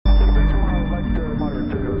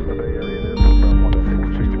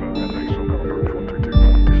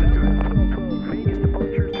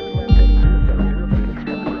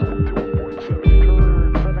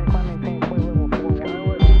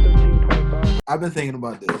I've been thinking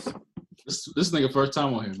about this. This nigga first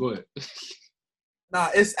time on here. Go ahead. Nah,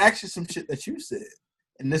 it's actually some shit that you said.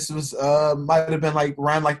 And this was might have been like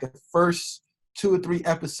around like the first 2 or 3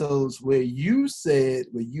 episodes where you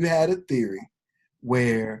had a theory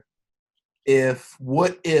where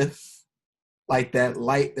what if like that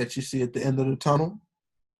light that you see at the end of the tunnel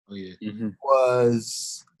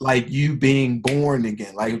was like you being born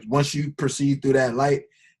again. Like once you proceed through that light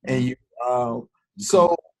and you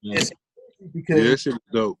so it's because that shit is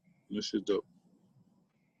dope. That shit dope.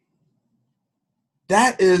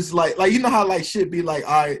 That is like you know how like shit be like,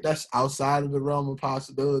 all right, that's outside of the realm of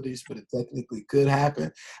possibilities, but it technically could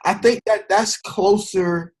happen. I think that's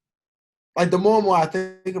closer. Like the more and more I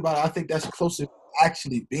think about it, I think that's closer to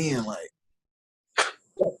actually being like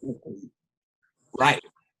right.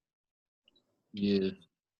 Yeah.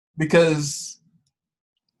 Because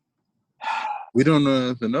we don't know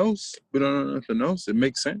nothing else. It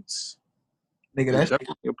makes sense. Nigga, that's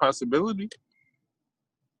definitely a possibility.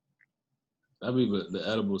 That be the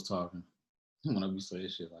edibles talking. When I be saying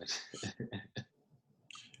shit like that.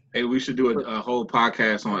 Hey, we should do a whole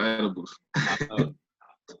podcast on edibles.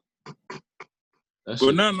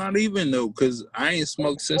 But not even though, because I ain't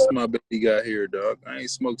smoked since my baby got here, dog. I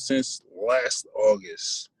ain't smoked since last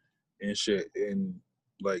August and shit. And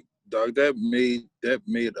like, dog, that made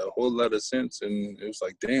a whole lot of sense. And it was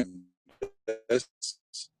like, damn, that's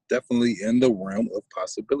definitely in the realm of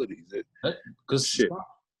possibilities. Because shit.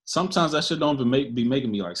 Sometimes that shit don't even be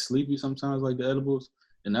making me like sleepy sometimes, like the edibles.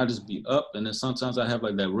 And I just be up, and then sometimes I have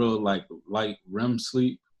like that real like light REM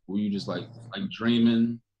sleep where you just like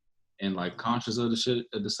dreaming and like conscious of the shit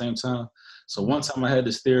at the same time. So one time I had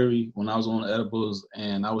this theory when I was on edibles,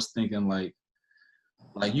 and I was thinking like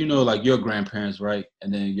you know, like your grandparents, right?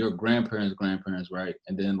 And then your grandparents, right?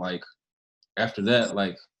 And then like after that,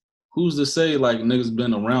 like who's to say like niggas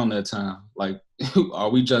been around that time? Like are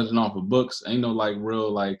we judging off of books? Ain't no like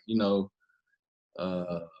real like, you know,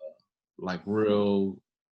 like real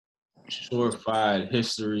surefire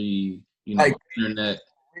history, you know, like internet.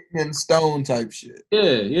 In stone type shit.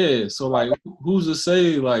 Yeah. So like who's to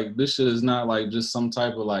say like this shit is not like just some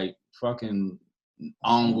type of like fucking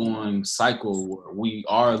ongoing cycle where we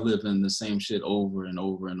are living the same shit over and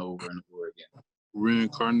over and over and over again.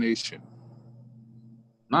 Reincarnation.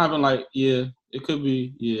 Not even like, yeah, it could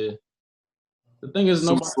be, yeah. The thing is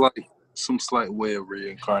some slight way of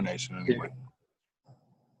reincarnation anyway.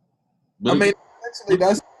 But I mean, actually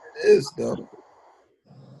that's what it is though.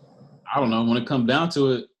 I don't know. When it comes down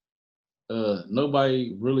to it,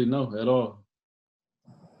 nobody really know at all.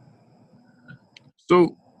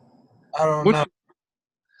 So I don't know.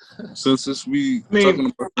 Since talking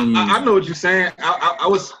about, I know what you're saying. I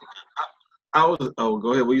was. Oh,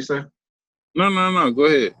 go ahead. What you say? No. Go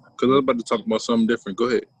ahead. Because I was about to talk about something different. Go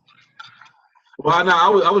ahead. Well, no,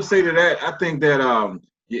 I would say to that. I think that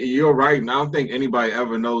you're right, and I don't think anybody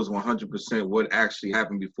ever knows 100% what actually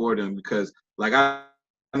happened before them, because like I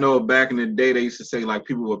know back in the day they used to say like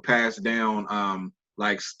people would pass down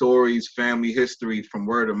like stories, family history from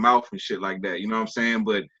word of mouth and shit like that. You know what I'm saying?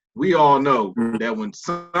 But we all know that when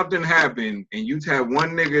something happened and you have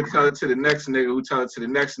one nigga tell it to the next nigga who tell it to the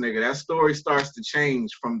next nigga, that story starts to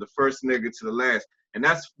change from the first nigga to the last. And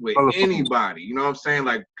that's with anybody. You know what I'm saying?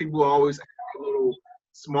 Like people always have a little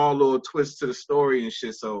small little twist to the story and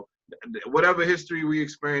shit. So whatever history we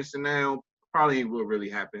experiencing now probably ain't what really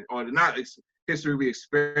happened. Or not history we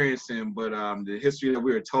experiencing, but the history that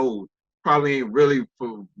we were told probably ain't really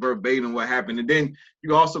for verbatim what happened. And then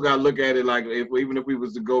you also got to look at it like even if we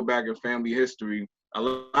was to go back in family history, a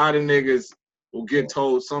lot of niggas will get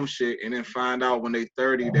told some shit and then find out when they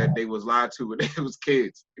 30 that they was lied to when they was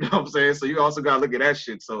kids. You know what I'm saying? So you also got to look at that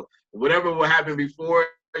shit. So whatever will happen before,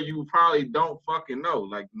 you probably don't fucking know.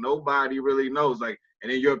 Like nobody really knows. Like,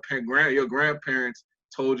 and then your grandparents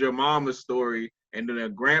told your mom a story, and then a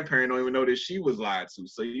grandparent don't even know that she was lied to.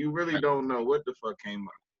 So you really don't know what the fuck came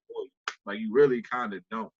up. Like you really kind of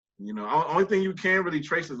don't. You know, only thing you can really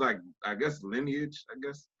trace is like, I guess, lineage. I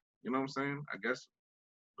guess, you know what I'm saying? I guess,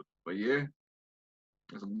 but yeah,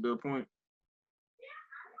 that's a good point.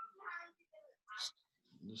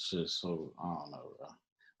 This shit, so I don't know, bro.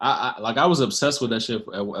 I was obsessed with that shit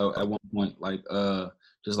at one point, like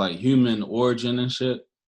just like human origin and shit.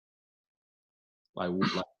 Like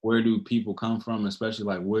where do people come from, especially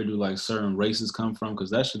like where do like certain races come from?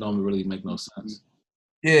 Because that shit don't really make no sense.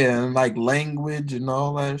 Yeah, and like language and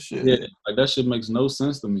all that shit. Yeah, like that shit makes no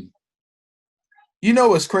sense to me. You know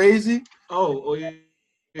what's crazy? Oh yeah.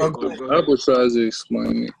 I was trying to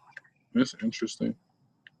explain it. That's interesting.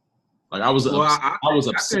 Like I was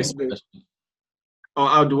obsessed with that shit. Oh,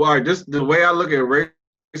 all right. Just the way I look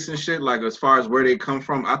at and shit, like as far as where they come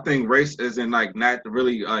from, I think race isn't like not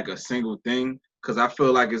really like a single thing, because I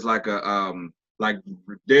feel like it's like a like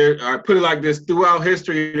there. I put it like this: throughout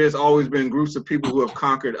history, there's always been groups of people who have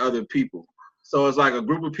conquered other people. So it's like a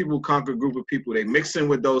group of people conquer a group of people. They mix in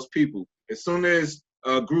with those people. As soon as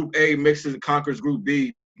Group A conquers Group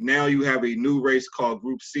B, now you have a new race called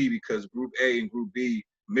Group C, because Group A and Group B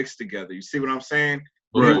mixed together. You see what I'm saying?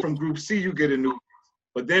 Right. Then from Group C, you get a new.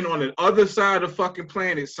 But then on the other side of the fucking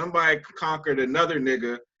planet, somebody conquered another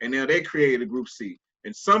nigga, and now they created a Group C.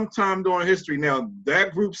 And sometime during history, now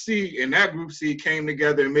that Group C and that Group C came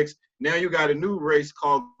together and mixed. Now you got a new race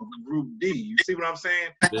called Group D. You see what I'm saying?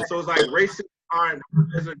 So it's like races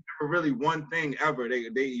isn't really one thing ever. They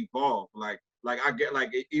evolve. Like I get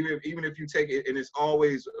like even if you take it, and it's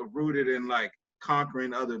always rooted in like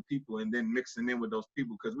conquering other people and then mixing in with those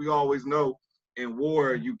people, because we always know in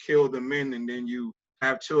war you kill the men and then you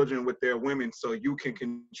have children with their women, so you can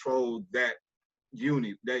control that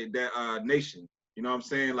unit, that nation. You know what I'm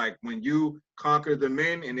saying? Like when you conquer the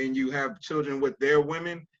men and then you have children with their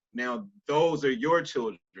women, now those are your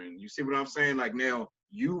children. You see what I'm saying? Like now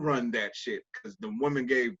you run that shit because the woman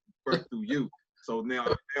gave birth through you. So now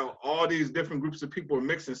all these different groups of people are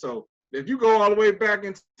mixing. So if you go all the way back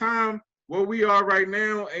in time, where we are right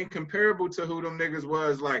now ain't comparable to who them niggas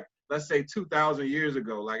was like, let's say 2,000 years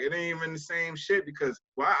ago. Like it ain't even the same shit, because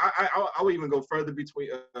I would even go further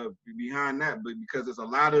behind that, but because there's a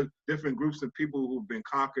lot of different groups of people who've been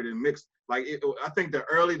conquered and mixed. Like I think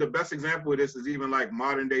the best example of this is even like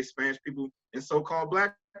modern day Spanish people and so-called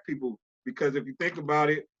black people, because if you think about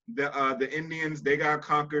it, the Indians, they got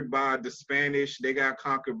conquered by the Spanish, they got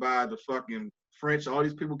conquered by the fucking French. All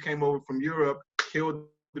these people came over from Europe, killed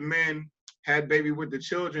the men, had baby with the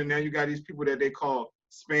children. Now you got these people that they call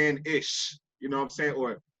Spanish, you know what I'm saying,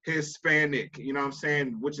 or Hispanic, you know what I'm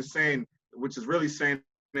saying, which is really saying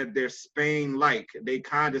that they're Spain-like. They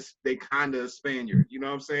kind of Spaniard, you know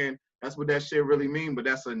what I'm saying? That's what that shit really mean. But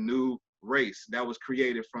that's a new race that was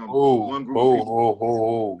created from one group of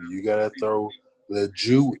people. You gotta throw the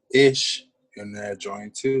Jewish in that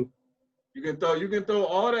joint too. You can throw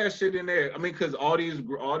all that shit in there. I mean, because all these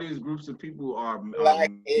groups of people are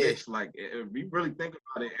mixed. Like if you really think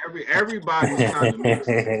about it, everybody was kind of mixed.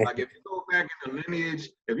 Like if you go back in the lineage,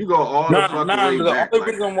 if you go all the fucking way back. The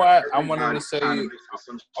only reason why I wanted to say,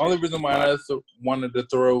 only reason why I wanted to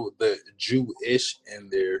throw the Jewish in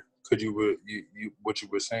there, because what you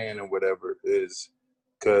were saying and whatever, is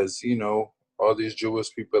because all these Jewish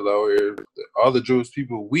people out here, all the Jewish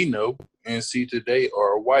people we know and see today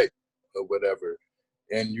are white or whatever,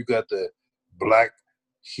 and you got the black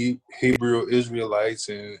Hebrew Israelites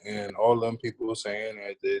and all them people saying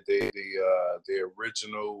that the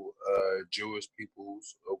original Jewish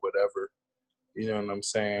peoples or whatever. You know what I'm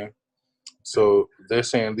saying? So they're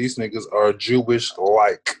saying these niggas are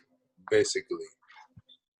Jewish-like, basically.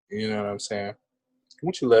 You know what I'm saying?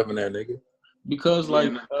 What you laughing at, nigga? Because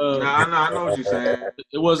like I know what you're saying.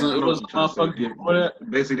 It wasn't motherfuckers before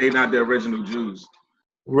that. Basically, they not the original Jews.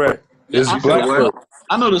 Right. It's black.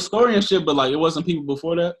 I know the story and shit, but like it wasn't people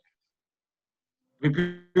before that.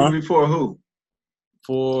 People before who?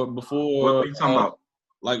 Before what are you talking about?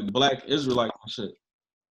 Like black Israelite and shit.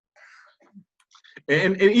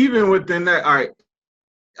 And even within that, all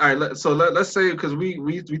right. So let's say, because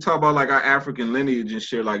we talk about like our African lineage and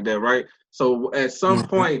shit like that, right? So at some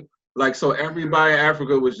point, like, so everybody in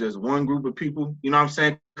Africa was just one group of people. You know what I'm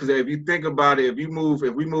saying? Because if you think about it, if we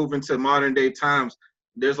move into modern day times,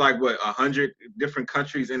 there's like 100 different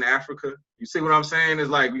countries in Africa. You see what I'm saying? It's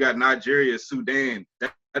like we got Nigeria, Sudan.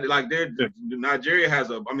 Nigeria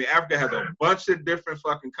Africa has a bunch of different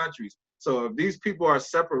fucking countries. So if these people are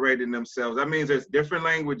separating themselves, that means there's different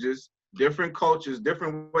languages, different cultures,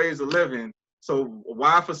 different ways of living. So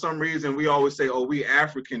why, for some reason, we always say, oh, we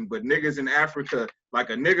African, but niggas in Africa,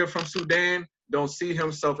 like a nigga from Sudan, don't see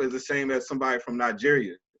himself as the same as somebody from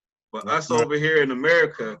Nigeria. But us over here in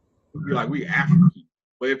America, we be like, we African.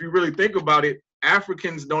 But if you really think about it,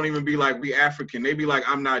 Africans don't even be like, we African. They be like,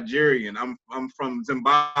 I'm Nigerian. I'm from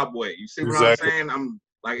Zimbabwe. You see what I'm saying? I'm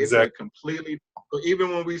like, it's like completely. But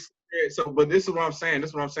even when we but this is what I'm saying.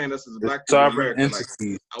 This is black people in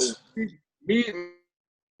America. Like,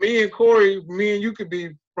 me and Corey, me and you could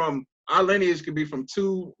be from, our lineage could be from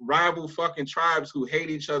two rival fucking tribes who hate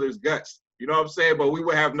each other's guts. You know what I'm saying? But we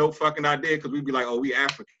would have no fucking idea, because we'd be like, oh, we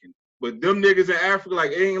African. But them niggas in Africa,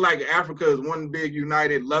 like, it ain't like Africa is one big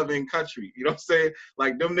united loving country. You know what I'm saying?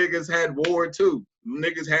 Like, them niggas had war too. Them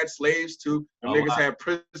niggas had slaves too. Them niggas had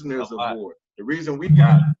prisoners of war. The reason we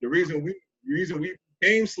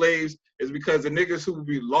became slaves is because the niggas who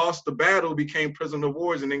lost the battle became prisoner of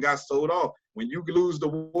wars and then got sold off. When you lose the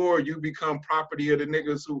war, you become property of the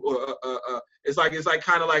niggas who. It's like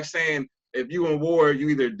kind of like saying if you in war, you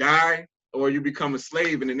either die or you become a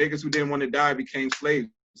slave, and the niggas who didn't want to die became slaves,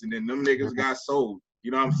 and then them niggas got sold.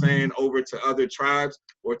 You know what I'm saying? Over to other tribes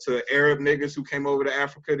or to Arab niggas who came over to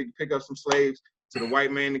Africa to pick up some slaves, to the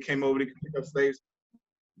white man that came over to pick up slaves.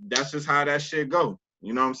 That's just how that shit go.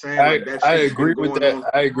 You know what I'm saying? Like that shit I agree with that. on.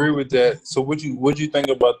 I agree with that. So what you think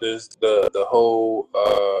about this? The whole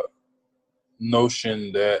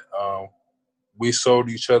notion that we sold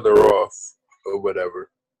each other off or whatever.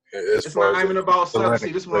 It's not even about selling.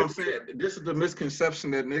 See, this is what I'm saying. This is the misconception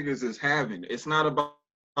that niggas is having. It's not about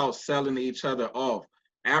selling each other off.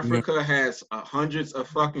 Africa has hundreds of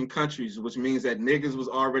fucking countries, which means that niggas was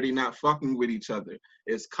already not fucking with each other.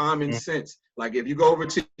 It's common sense. Like if you go over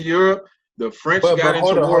to Europe, the French got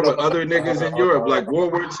into war with other niggas in Europe. Like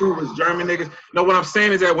World War II was German niggas. No, what I'm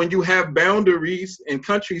saying is that when you have boundaries in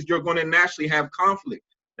countries, you're going to naturally have conflict.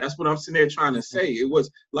 That's what I'm sitting there trying to say. It was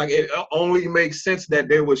like it only makes sense that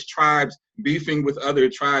there was tribes beefing with other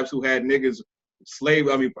tribes who had niggas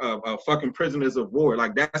fucking prisoners of war.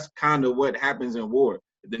 Like that's kind of what happens in war.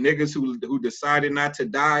 The niggas who decided not to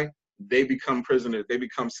die, they become prisoners. They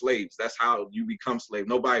become slaves. That's how you become slave.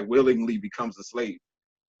 Nobody willingly becomes a slave.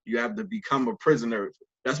 You have to become a prisoner.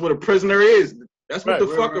 That's what a prisoner is. That's what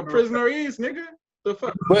a prisoner is, nigga. The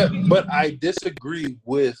fuck. But I disagree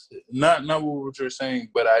with not what you're saying,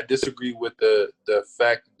 but I disagree with the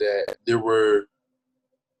fact that there are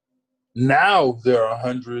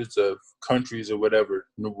hundreds of countries or whatever.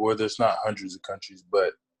 Well, there's not hundreds of countries,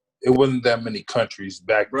 but it wasn't that many countries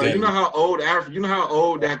back then. You know how old Africa, you know how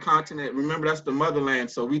old that continent. Remember, that's the motherland.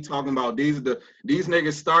 So we talking about these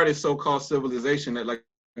niggas started so-called civilization. That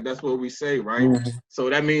that's what we say, right?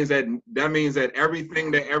 So that means that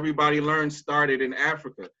everything that everybody learned started in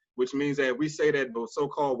Africa, which means that we say that the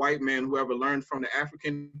so-called white man, whoever learned from the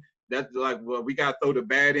African, that's like, well, we got to throw the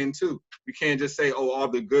bad in too. We can't just say, oh, all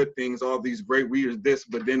the good things, all these great readers, this,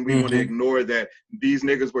 but then we want to ignore that these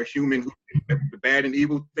niggas were human, the bad and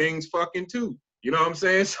evil things fucking too. You know what I'm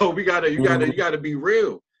saying? So you gotta be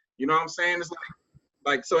real. You know what I'm saying? It's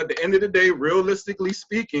like, so at the end of the day, realistically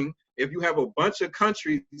speaking, if you have a bunch of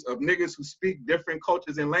countries of niggas who speak different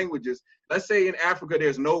cultures and languages, let's say in Africa,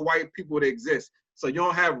 there's no white people that exist. So you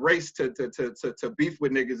don't have race to beef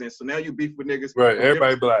with niggas. And so now you beef with niggas. Right,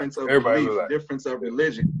 everybody black. Everybody black. Difference of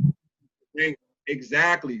religion.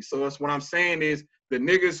 Exactly. So that's what I'm saying is the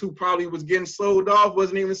niggas who probably was getting sold off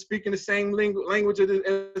wasn't even speaking the same language as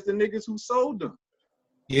the niggas who sold them.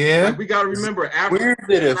 Yeah. Like we gotta remember, Africa. Where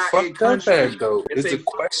did it fuck up at though? It's a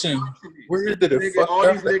question. Where did it fuck up?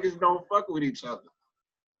 All these niggas don't fuck with each other.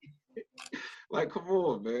 Like, come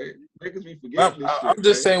on, man. Niggas be forgetting this shit. I'm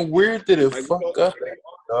just saying, where did it fuck up at,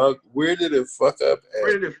 dog? Where did it fuck up at?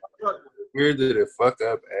 Where did it fuck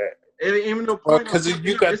up at? It ain't even no point. Because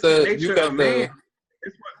you got the.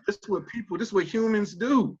 This is what humans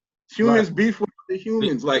do. Humans beef with the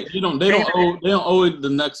humans. Like they don't owe the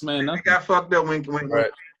next man nothing. They got fucked up when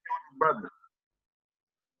brother.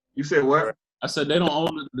 You said what? Right. I said they don't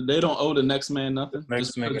owe the next man nothing.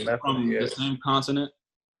 Next nigga nothing. From the same continent.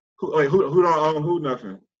 Who don't owe who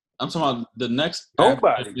nothing? I'm talking about the next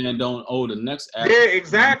man don't owe the next. Yeah,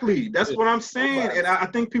 exactly. That's what I'm saying, and I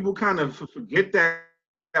think people kind of forget that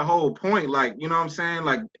whole point. Like, you know what I'm saying?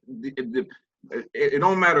 Like, it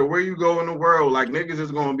don't matter where you go in the world. Like, niggas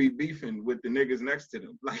is gonna be beefing with the niggas next to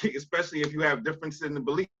them. Like, especially if you have difference in the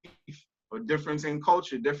belief or difference in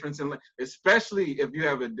culture, difference in, especially if you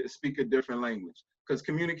have speak a different language, because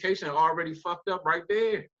communication already fucked up right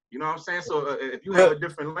there. You know what I'm saying? So if you have a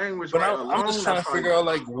different language, but I'm just trying to figure out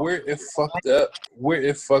like where it fucked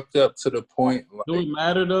up to the point. Like, do it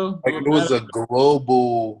matter though? Like it was a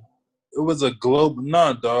global.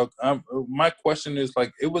 Nah, dog. My question is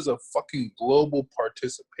like it was a fucking global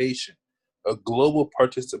participation,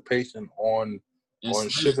 on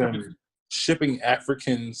shipping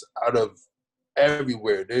Africans out of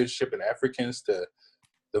everywhere. They're shipping Africans to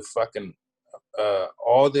the fucking.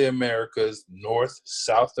 All the Americas, North,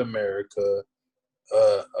 South America.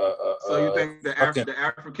 So you think the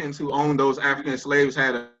Africans who owned those African slaves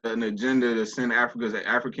had an agenda to send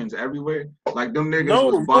Africans everywhere? Like them niggas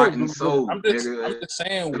was bought and sold. I'm just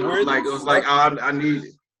saying where it was like I need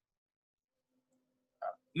it.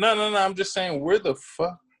 No. I'm just saying where the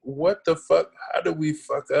fuck. What the fuck? How did we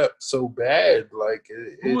fuck up so bad? Like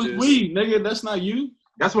who was we, nigga? That's not you.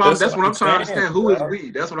 That's what I'm trying to understand. Who is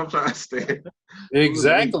we? That's what I'm trying to understand.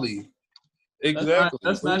 Exactly.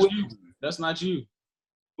 That's not you. That's not you.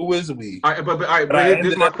 Who is we? All right, but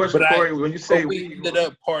this is my question, Corey. When you say we ended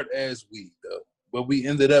up part as we though. but we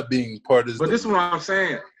ended up being part of. But this is what I'm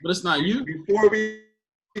saying. But it's not you. Before we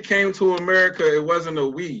came to America, it wasn't a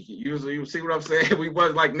we. You see what I'm saying? We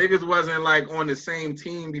was like niggas wasn't like on the same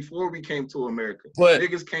team before we came to America. But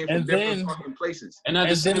niggas came from different fucking places. And at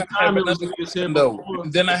the same then time, it was niggas here before.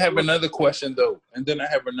 And then I have another question though.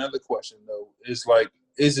 It's like,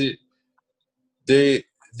 is it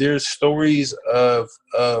there's stories of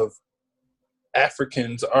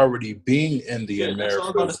Africans already being in the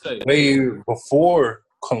Americas way before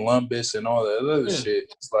Columbus and all that other shit.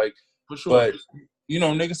 It's like, for sure. But you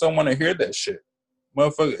know, niggas don't want to hear that shit,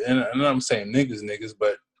 motherfucker. And I'm saying niggas,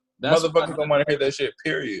 but motherfuckers don't want to hear that shit.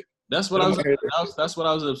 Period. That's what that's what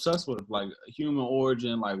I was obsessed with, like human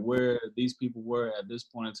origin, like where these people were at this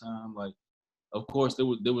point in time. Like, of course, there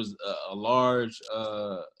was a large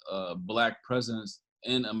black presence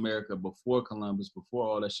in America before Columbus, before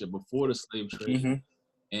all that shit, before the slave trade,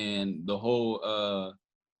 and the whole.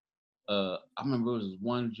 I remember it was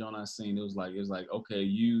one joint I seen. It was like okay,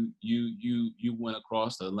 you went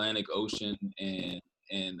across the Atlantic Ocean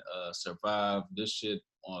and survived this shit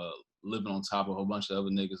living on top of a whole bunch of other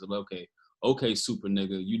niggas. Okay, super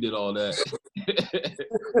nigga, you did all that.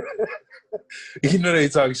 You know they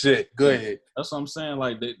talk shit. Go ahead. That's what I'm saying.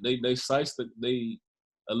 Like they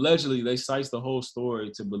allegedly they size the whole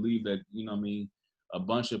story to believe that, you know what I mean, a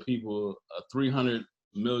bunch of people, 300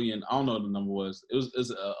 million, I don't know what the number was. It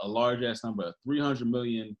was a large ass number. 300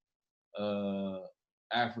 million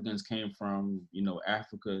Africans came from, you know,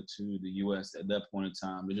 Africa to the US at that point in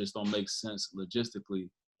time. It just don't make sense logistically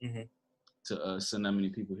to send that many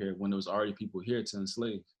people here when there was already people here to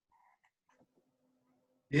enslave.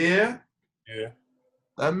 Yeah.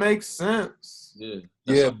 That makes sense.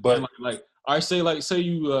 Yeah. But like I say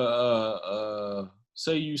you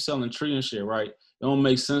selling tree and shit, right? It don't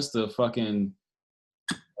make sense to fucking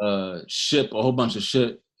ship a whole bunch of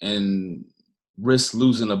shit and risk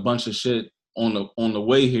losing a bunch of shit on the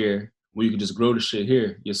way here when you can just grow the shit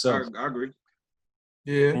here yourself. I agree.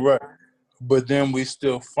 Yeah. Right. But then we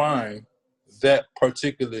still find that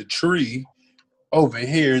particular tree over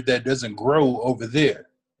here that doesn't grow over there.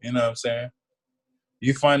 You know what I'm saying?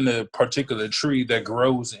 You find the particular tree that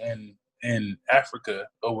grows in Africa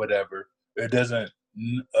or whatever, it doesn't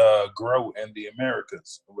grow in the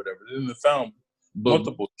Americas or whatever. They didn't found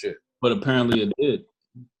multiple shit. But apparently it did.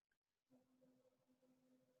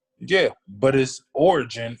 Yeah, but its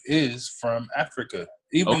origin is from Africa.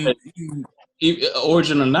 Even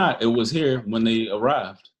origin or not, it was here when they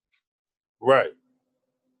arrived. Right.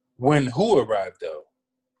 When who arrived though?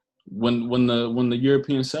 When the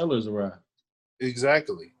European settlers arrived.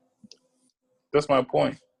 Exactly. That's my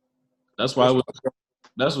point. That's why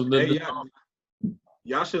that's what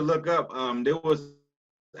y'all should look up. There was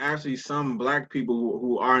actually some black people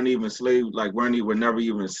who aren't even slaves, like were never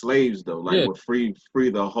even slaves though, like were free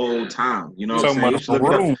the whole time. You know what I'm saying? You should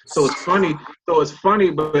look it up. So it's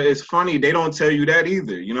funny, but it's funny they don't tell you that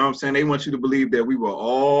either. You know what I'm saying? They want you to believe that we were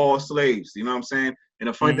all slaves. You know what I'm saying? And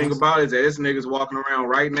the funny thing about it is that this niggas walking around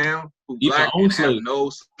right now who black and have no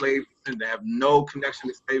slave and they have no connection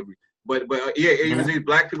to slavery. But even these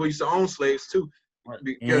black people used to own slaves too,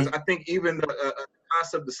 because I think even the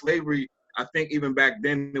concept of slavery, I think even back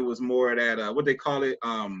then it was more of that what they call it,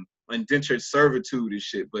 indentured servitude and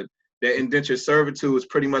shit. But that indentured servitude was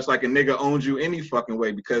pretty much like a nigga owned you any fucking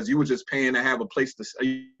way because you were just paying to have a place to.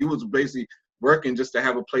 You was basically working just to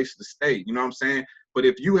have a place to stay. You know what I'm saying? But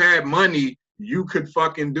if you had money, you could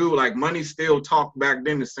fucking do like money still talked back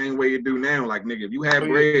then the same way you do now. Like nigga, if you had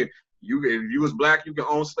bread, if you was black, you could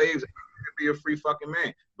own slaves. You could be a free fucking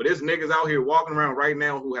man. But there's niggas out here walking around right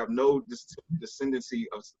now who have no descendancy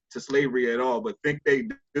to slavery at all, but think they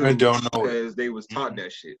do. I don't know because they was taught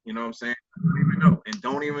that shit. You know what I'm saying?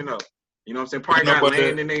 Don't even know. You know what I'm saying? Probably got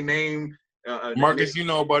land in their name. Marcus, you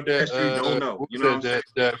know about that? Don't know. You know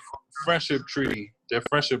that friendship treaty. That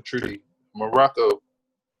friendship treaty. Morocco.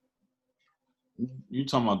 You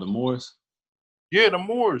talking about the Moors? Yeah, the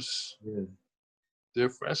Moors. Yeah. Their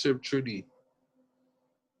friendship treaty.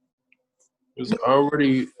 It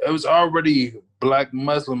was already black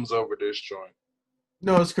Muslims over this joint.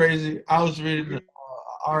 No, it's crazy. I was reading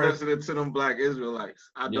President to them black Israelites.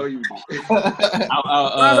 I know you do.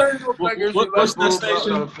 What's that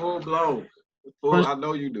station? Full blown. I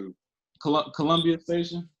know you do. Columbia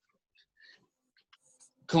Station?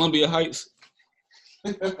 Columbia Heights?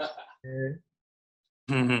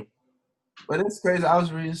 But it's crazy. I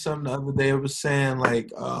was reading something the other day. It was saying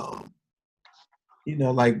like, you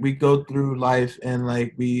know, like we go through life and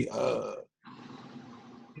like we,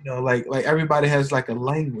 you know, like everybody has like a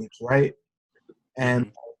language, right?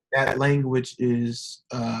 And that language is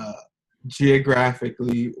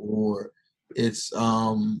geographically or It's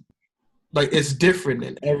like it's different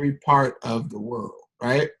in every part of the world,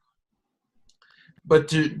 right? But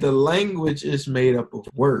the language is made up of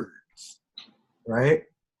words, right?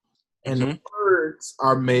 And the words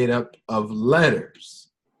are made up of letters,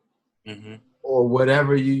 or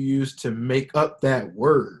whatever you use to make up that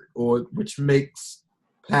word, or which makes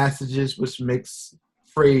passages, which makes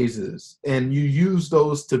phrases, and you use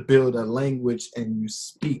those to build a language and you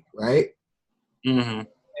speak, right? And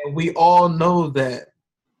we all know that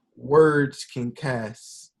words can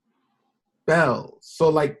cast spells. So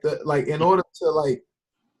like in order to like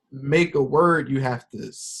make a word, you have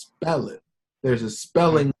to spell it. There's a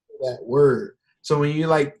spelling for that word. So when you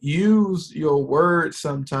like use your words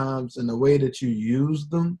sometimes in the way that you use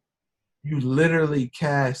them, you literally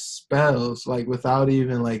cast spells like without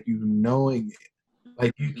even like you knowing it.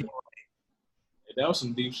 Like you can. That was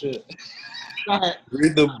some deep shit.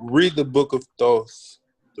 Read the book of Thoth.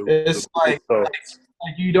 It's like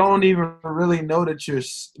you don't even really know that you're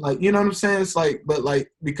like, you know what I'm saying? It's like, but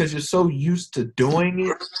like because you're so used to doing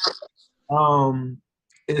it,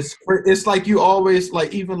 it's like you always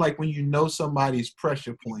like, even like when you know somebody's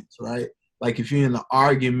pressure points, right? Like if you're in an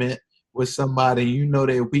argument with somebody, you know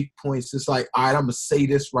their weak points. It's like, all right, I'm gonna say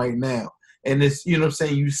this right now, and it's, you know what I'm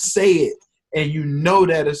saying, you say it and you know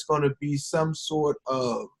that it's gonna be some sort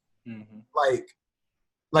of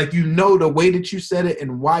like you know the way that you said it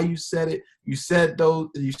and why you said it. You said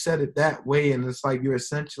it that way, and it's like you're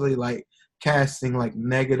essentially like casting like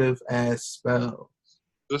negative ass spells.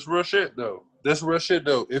 That's real shit though.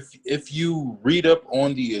 If you read up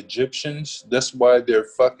on the Egyptians, that's why their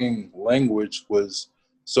fucking language was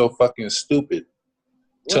so fucking stupid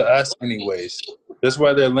to us anyways. That's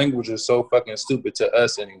why their language is so fucking stupid to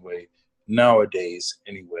us anyway. Nowadays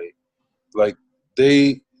anyway. Like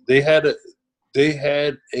they had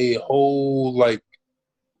a whole like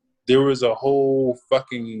there was a whole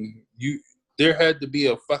fucking there had to be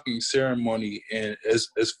a fucking ceremony, and as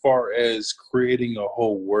far as creating a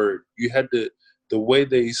whole word, you had to, the way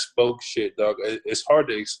they spoke shit, dog. It's hard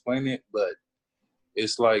to explain it, but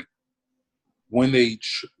it's like when they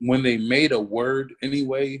made a word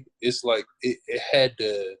anyway, it's like it had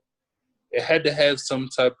to have some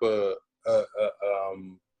type of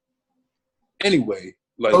anyway,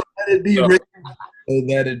 like So let it be written, so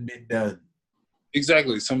that it be done.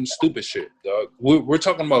 Exactly, some stupid shit, dog. We're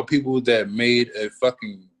talking about people that made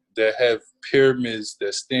that have pyramids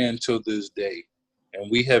that stand till this day,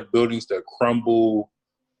 and we have buildings that crumble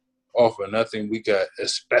off of nothing. We got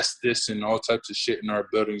asbestos and all types of shit in our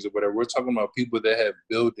buildings or whatever. We're talking about people that have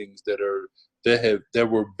buildings that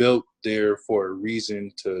were built there for a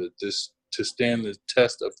reason to stand the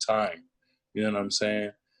test of time. You know what I'm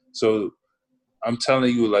saying? So I'm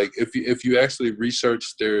telling you, like, if you actually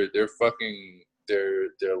research their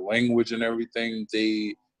language and everything,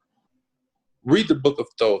 they read the book of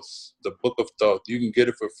Thoth. The book of Thoth. You can get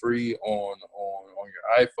it for free on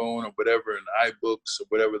your iPhone or whatever, in iBooks or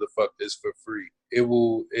whatever the fuck is for free.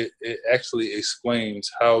 It actually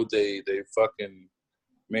explains how they fucking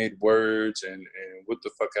made words and what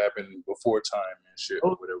the fuck happened before time and shit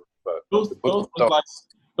or whatever the fuck.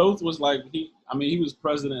 Thoth was like he was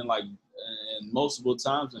president like in multiple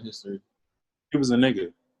times in history. He was a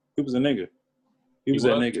nigga. He was that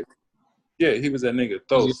nigga. Yeah, he was that nigga.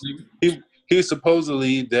 Thoth. He was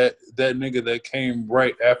supposedly that nigga that came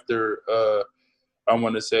right after. I'm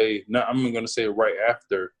gonna say right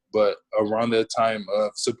after, but around that time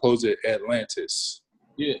of supposed Atlantis.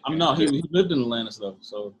 Yeah, he lived in Atlantis though.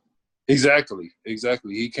 So exactly.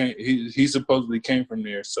 He came. He supposedly came from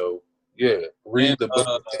there. So yeah, read the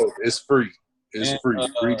book. It's free. It's free.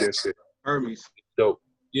 Read that shit. Hermes. Dope.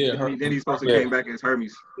 Yeah. Then he's supposed to came back as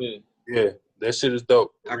Hermes. Yeah. That shit is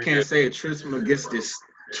dope. I can't say it. Trismegistus.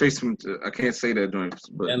 I can't say that during,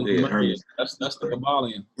 but yeah, Hermes. That's the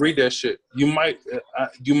Kabbalion. Read that shit. You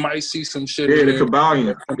might see some shit. Yeah, the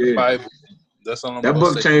Kabbalion. The Bible. That's all I'm that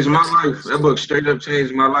book changed my life. That book straight up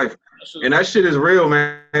changed my life. And that shit is real,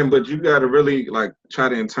 man. But you gotta really like try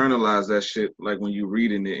to internalize that shit, like when you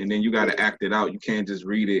reading it, and then you gotta act it out. You can't just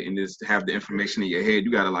read it and just have the information in your head.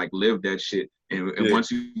 You gotta like live that shit. And once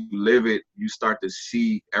you live it, you start to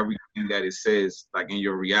see everything that it says, like in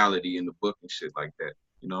your reality in the book and shit like that.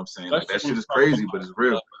 You know what I'm saying? Like, that shit is crazy, but it's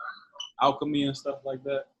real. Alchemy and stuff like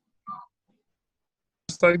that.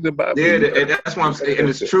 It's like the Bible. Yeah, that's what I'm saying, and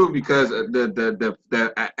it's true because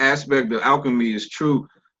the aspect of alchemy is true.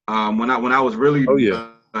 When I was really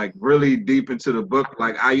like really deep into the book,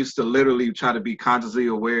 like I used to literally try to be consciously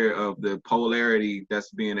aware of the polarity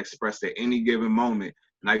that's being expressed at any given moment.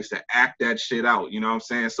 and I used to act that shit out. You know what I'm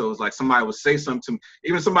saying? So it's like somebody would say something to me,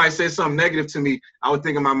 even somebody said something negative to me, I would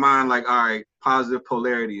think in my mind like, all right, positive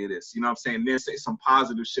polarity of this. You know what I'm saying? Then say some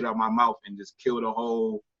positive shit out my mouth and just kill the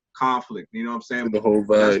whole conflict. You know what I'm saying? The whole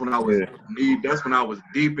vibe. That's when I was that's when I was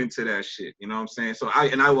deep into that shit. You know what I'm saying? So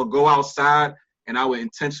I would go outside and I would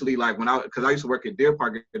intentionally, like, because I used to work at Deer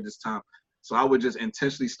Park at this time. So I would just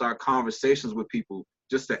intentionally start conversations with people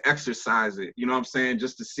just to exercise it. You know what I'm saying?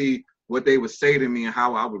 Just to see what they would say to me and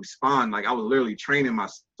how I would respond. Like I was literally training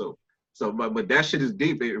myself. So, but that shit is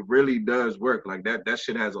deep. It really does work. Like that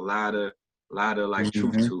shit has a lot of like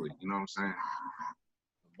truth to it. You know what I'm saying?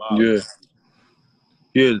 Yeah.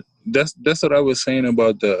 Yeah, that's what I was saying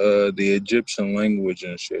about the Egyptian language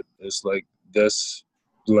and shit. It's like that's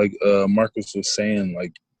like Marcus was saying,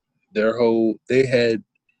 like they had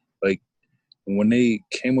like when they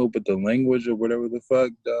came up with the language or whatever the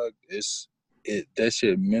fuck, dog, that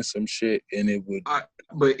shit meant some shit and it would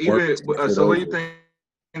but even so what do you think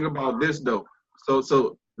about this though?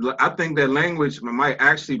 So I think that language might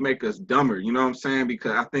actually make us dumber, you know what I'm saying?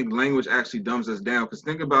 Because I think language actually dumbs us down. Because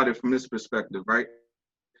think about it from this perspective, right?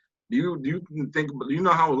 Do you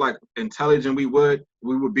know how like intelligent we would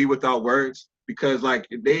be without words? Because like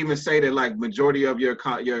they even say that like majority of your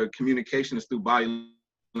communication is through body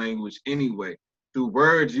language anyway. Through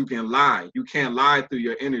words you can lie. You can't lie through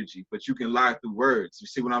your energy, but you can lie through words. You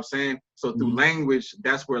see what I'm saying? So through language,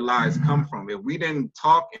 that's where lies come from. If we didn't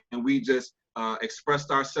talk and we just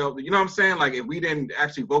expressed ourselves, you know what I'm saying? Like if we didn't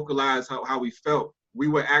actually vocalize how we felt,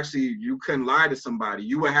 you couldn't lie to somebody.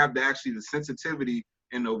 You would have the sensitivity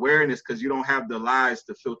and awareness because you don't have the lies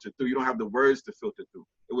to filter through. You don't have the words to filter through.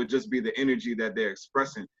 It would just be the energy that they're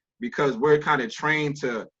expressing because we're kind of trained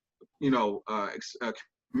to,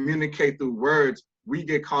 communicate through words. We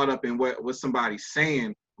get caught up in what somebody's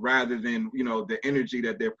saying rather than, the energy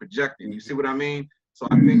that they're projecting. You see what I mean? So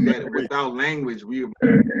I think that without language, we would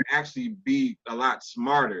actually be a lot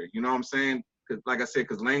smarter. You know what I'm saying? Because, like I said,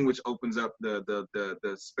 because language opens up the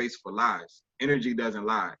space for lies. Energy doesn't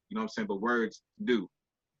lie. You know what I'm saying? But words do.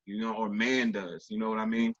 Or man does. You know what I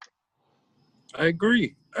mean? I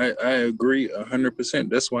agree. I agree 100%.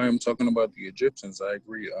 That's why I'm talking about the Egyptians. I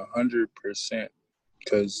agree 100%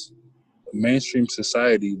 because mainstream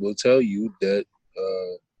society will tell you that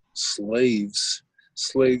slaves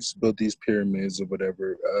built these pyramids or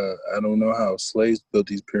whatever. I don't know how slaves built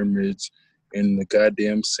these pyramids in the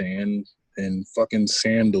goddamn sand and fucking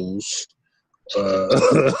sandals.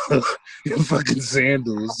 Fucking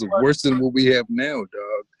sandals, worse than what we have now,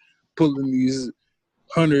 dog. Pulling these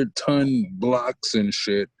 100-ton blocks and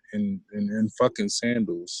shit in fucking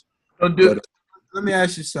sandals. So, dude, let me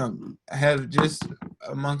ask you something. Have just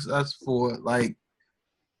amongst us four, like,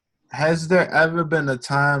 has there ever been a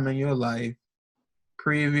time in your life,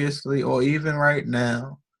 previously or even right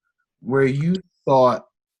now, where you thought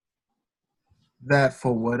that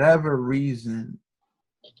for whatever reason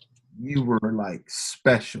you were like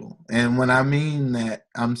special? And when I mean that,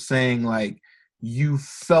 I'm saying like you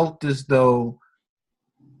felt as though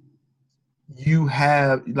you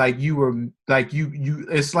have like you were like you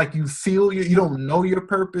it's like you feel you don't know your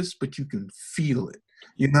purpose, but you can feel it.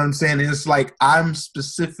 You know what I'm saying? It's like I'm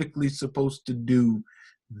specifically supposed to do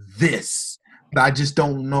this, but I just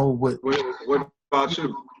don't know what about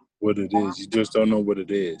you? What it is. You just don't know what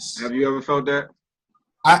it is. Have you ever felt that?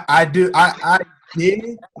 I do. I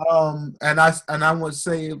did. And I would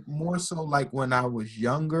say more so like when I was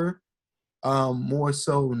younger, more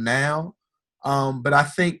so now. But I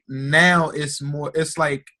think now it's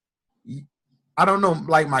like, I don't know,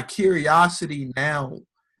 like my curiosity now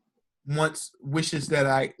wishes that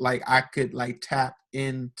I could like tap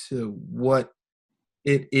into what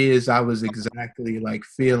it is I was exactly like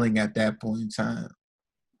feeling at that point in time.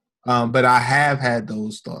 But I have had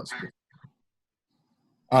those thoughts before.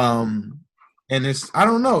 And I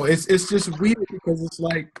don't know, it's just weird because it's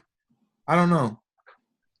like, I don't know.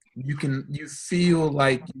 You feel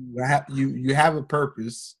like you have a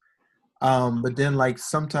purpose, but then like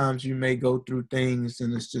sometimes you may go through things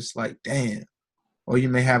and it's just like, damn. Or you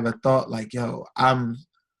may have a thought like, yo,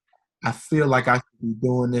 I feel like I should be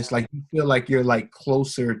doing this. Like you feel like you're like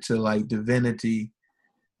closer to like divinity,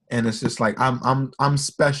 and it's just like I'm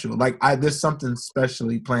special. Like there's something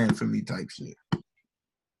specially planned for me type shit.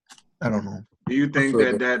 I don't know. Do you think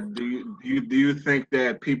do you think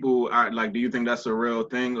that people are like, do you think that's a real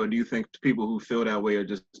thing, or do you think people who feel that way are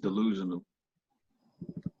just delusional?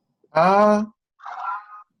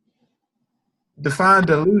 Define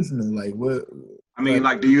delusional. Like what? I mean,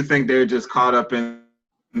 like, do you think they're just caught up in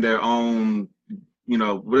their own,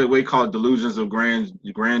 what do they call it, delusions of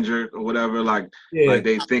grandeur or whatever, like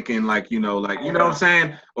they thinking like you know what I'm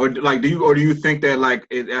saying, or like do you think that like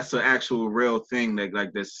that's an actual real thing that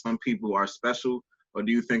like that some people are special, or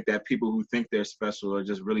do you think that people who think they're special are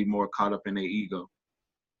just really more caught up in their ego?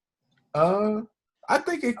 I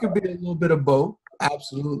think it could be a little bit of both.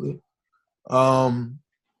 Absolutely.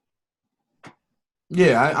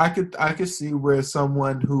 Yeah, I could see where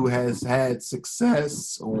someone who has had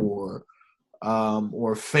success or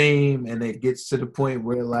fame, and it gets to the point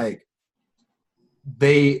where like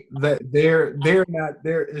they're not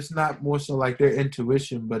there. It's not more so like their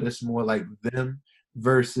intuition, but it's more like them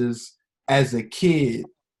versus as a kid.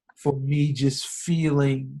 For me, just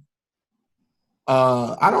feeling,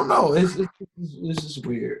 I don't know. It's just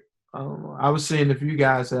weird. I don't know. I was seeing if you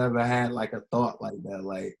guys ever had like a thought like that,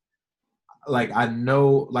 like I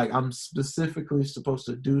know, like I'm specifically supposed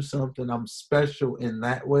to do something. I'm special in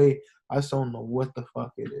that way. I just don't know what the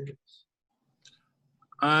fuck it is.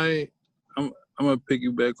 I'm gonna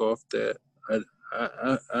piggyback off that.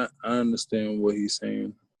 I understand what he's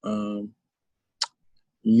saying.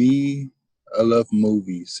 Me, I love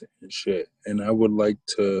movies and shit, and I would like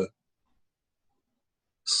to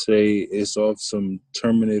say it's off some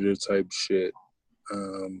Terminator type shit,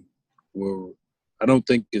 where I don't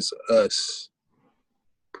think it's us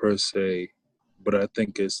per se, but I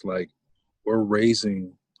think it's like we're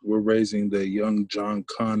raising the young John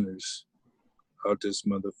Connors out this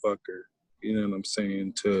motherfucker. You know what I'm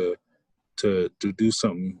saying? To do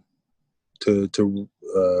something, to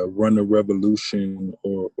run a revolution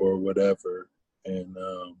or whatever, and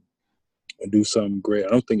do something great. I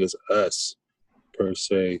don't think it's us per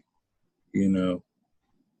se,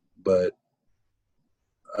 but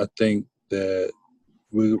I think that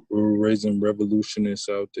we're raising revolutionists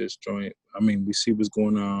out this joint. I mean, we see what's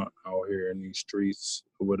going on out here in these streets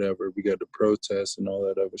or whatever. We got the protests and all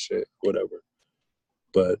that other shit, whatever.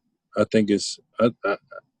 But I think I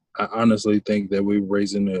honestly think that we're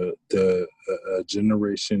raising a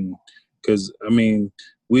generation, because I mean,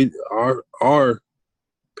 our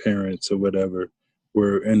parents or whatever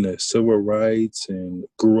were in the civil rights and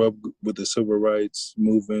grew up with the civil rights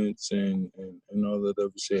movements and all that other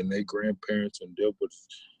shit, and their grandparents and dealt with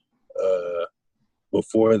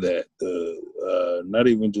before that not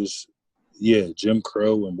even just Jim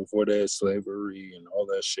Crow, and before that slavery and all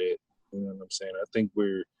that shit. You know what I'm saying? I think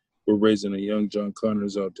we're raising a young John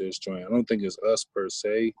Connors out this joint. I don't think it's us per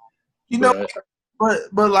se. But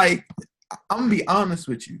like, I'm gonna be honest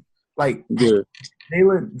with you. Like,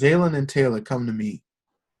 Jalen and Taylor come to me,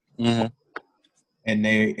 and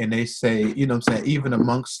they say, you know what I'm saying, even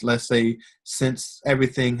amongst, let's say, since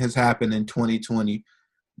everything has happened in 2020,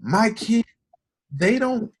 my kids, they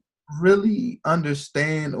don't really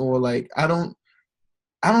understand, or like, I don't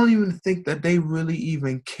even think that they really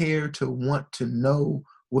even care to want to know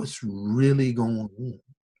what's really going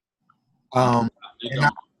on.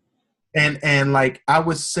 And like, I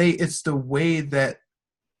would say it's the way that,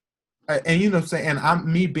 and you know what I'm saying, and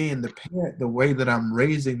I'm me being the parent, the way that I'm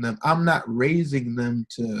raising them, I'm not raising them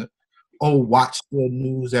to watch the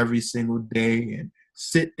news every single day and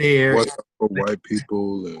sit there for white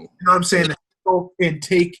people, and you know what I'm saying, and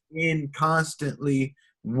take in constantly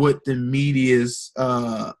what the media's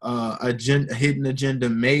hidden agenda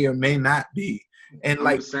may or may not be. And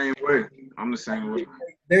I'm the same way.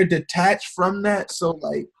 They're detached from that. So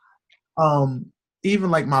like,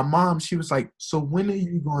 even like my mom, she was like, so when are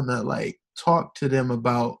you gonna like talk to them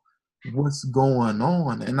about what's going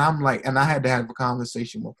on? And I'm like, and I had to have a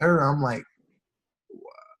conversation with her. I'm like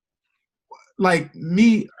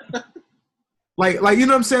me, like you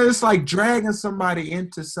know what I'm saying? It's like dragging somebody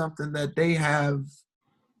into something that they have.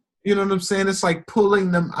 You know what I'm saying? It's like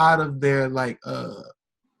pulling them out of their like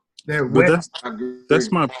their. But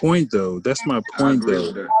that's my point though. That's my point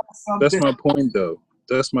though. That's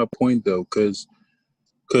my point though.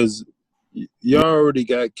 Cause y'all already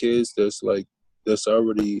got kids that's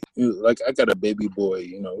already, like, I got a baby boy.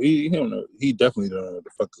 You know, he don't know. He definitely don't know what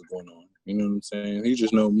the fuck is going on. You know what I'm saying? He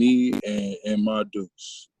just know me and my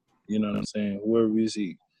dukes. You know what I'm saying? Whoever is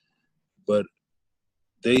he, but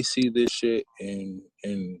they see this shit, and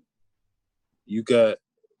you got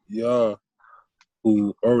y'all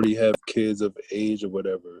who already have kids of age or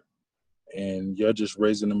whatever, and y'all just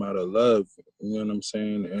raising them out of love. You know what I'm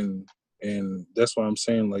saying? And that's why I'm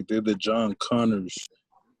saying, like, they're the John Connors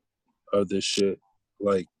of this shit.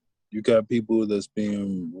 Like, you got people that's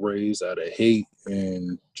being raised out of hate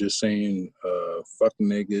and just saying, fuck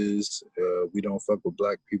niggas, we don't fuck with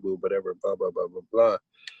black people, whatever, blah, blah, blah, blah, blah.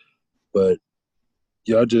 But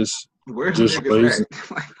y'all just raising.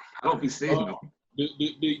 I don't be seeing them. Do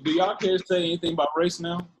y'all kids say anything about race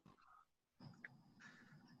now?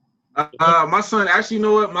 My son, actually, you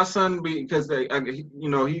know what? My son, because he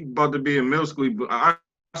about to be in middle school, but our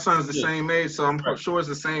son's the same age, so I'm sure it's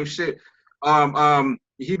the same shit.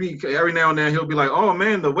 He be every now and then he'll be like, "Oh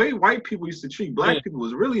man, the way white people used to treat black people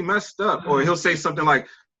was really messed up," or he'll say something like,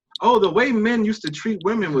 "Oh, the way men used to treat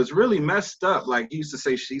women was really messed up." Like he used to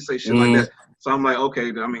say shit like that. So I'm like,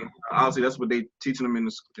 okay, I mean, obviously that's what they teaching them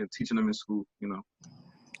in school, you know.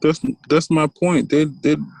 That's my point. They're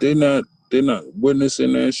not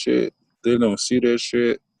witnessing that shit. They don't see that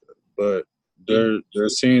shit, but they're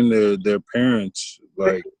seeing their parents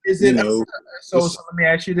like So let me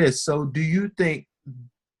ask you this. So do you think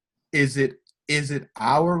is it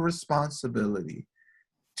our responsibility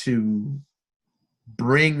to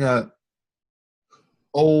bring up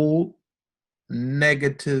old,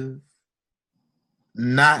 negative,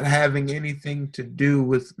 not having anything to do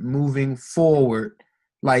with moving forward,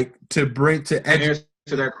 like to bring to answer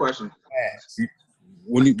that question?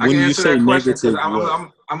 When you say negative, I'm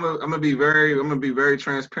gonna be very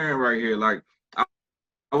transparent right here. Like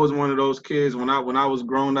I was one of those kids when I was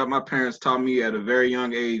growing up. My parents taught me at a very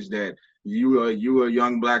young age that you are a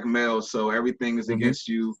young black male, so everything is against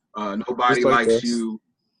you. Nobody likes you.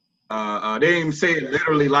 They didn't even say it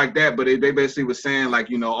literally like that, but they basically were saying like,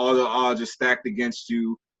 all the odds are stacked against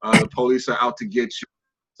you. The police are out to get you.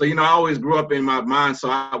 So, I always grew up in my mind. So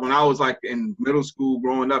when I was like in middle school,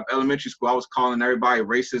 growing up, elementary school, I was calling everybody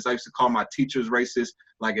racist. I used to call my teachers racist.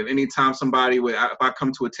 Like if anytime if I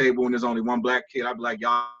come to a table and there's only one black kid, I'd be like,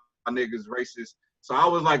 y'all niggas racist. So I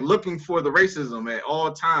was like looking for the racism at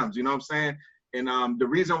all times, you know what I'm saying? And the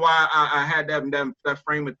reason why I had that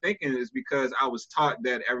frame of thinking is because I was taught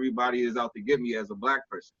that everybody is out to get me as a black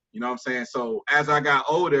person. You know what I'm saying? So as I got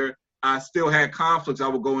older, I still had conflicts. I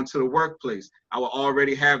would go into the workplace. I would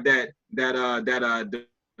already have that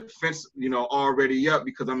defense, already up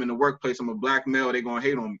because I'm in the workplace. I'm a black male. They're gonna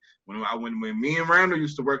hate on me. When me and Randall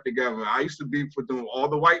used to work together, I used to be for doing all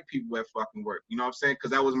the white people at fucking work. You know what I'm saying?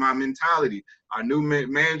 Because that was my mentality. Our new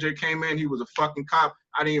manager came in. He was a fucking cop.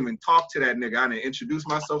 I didn't even talk to that nigga. I didn't introduce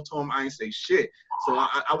myself to him. I didn't say shit. So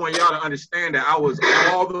I want y'all to understand that I was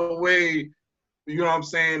all the way, you know what I'm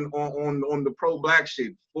saying, on the pro-black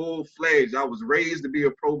shit, full-fledged. I was raised to be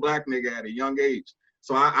a pro-black nigga at a young age.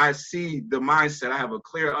 So I see the mindset. I have a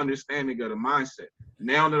clear understanding of the mindset.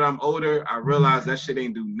 Now that I'm older, I realize that shit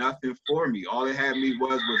ain't do nothing for me. All it had me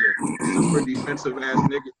was a super defensive ass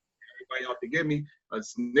nigga. Everybody out to get me. A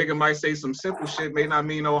nigga might say some simple shit, may not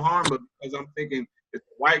mean no harm, but because I'm thinking it's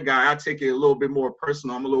a white guy, I take it a little bit more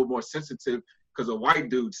personal. I'm a little more sensitive because a white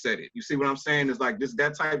dude said it. You see what I'm saying? It's like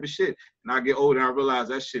that type of shit. And I get older and I realize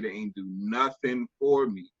that shit ain't do nothing for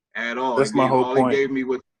me at all. That's my whole point. It gave me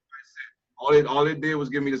was all it did was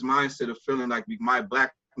give me this mindset of feeling like my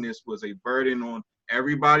blackness was a burden on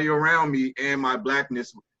everybody around me, and my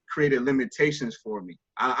blackness created limitations for me.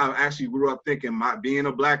 I actually grew up thinking being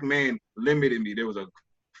a black man limited me. There was a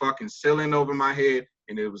fucking ceiling over my head,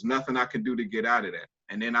 and there was nothing I could do to get out of that.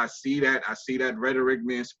 And then I see that rhetoric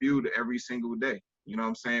being spewed every single day. You know what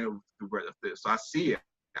I'm saying? So I see it.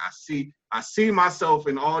 I see myself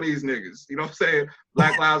in all these niggas. You know what I'm saying?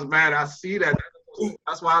 Black Lives Matter. I see that.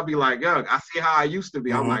 That's why I be like, young, I see how I used to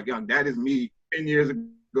be. I'm like, young, that is me 10 years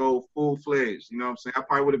ago, full-fledged. You know what I'm saying? I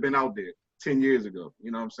probably would have been out there 10 years ago.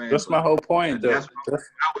 You know what I'm saying? That's my whole point, though. I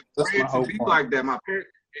was trained to be like that. My parents,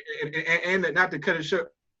 and not to cut it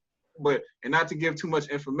short, and not to give too much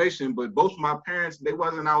information, but both of my parents, they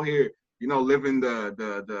wasn't out here, living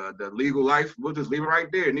the legal life. We'll just leave it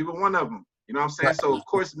right there. Neither one of them. You know what I'm saying? So of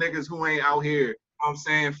course niggas who ain't out here, I'm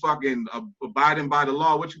saying, fucking abiding by the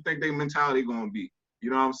law, what you think their mentality gonna be?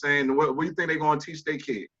 You know what I'm saying? What do you think they gonna teach their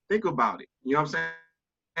kid? Think about it. You know what I'm saying?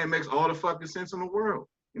 It makes all the fucking sense in the world.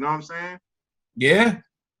 You know what I'm saying? Yeah,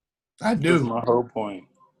 I do. That's my whole point.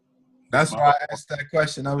 That's why I asked that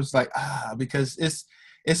question. I was like, because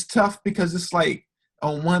it's tough because it's like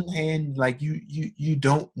on one hand, like you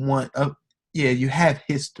don't want you have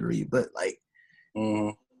history, but like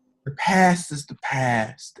the past is the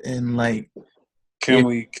past, and like can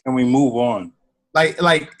we move on?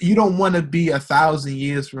 Like you don't want to be 1,000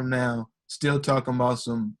 years from now still talking about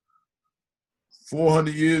some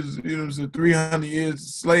 400 years, 300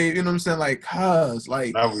 years slave, you know what I'm saying? Like,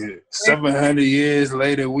 like 700 years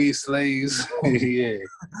later, we slaves. Yeah.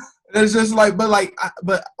 It's just like, but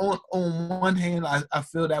on one hand, I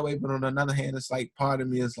feel that way, but on another hand, it's like part of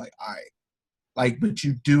me is like, all right, like, but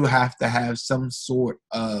you do have to have some sort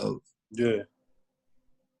of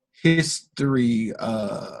history.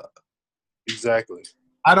 Exactly.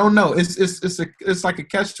 I don't know. It's like a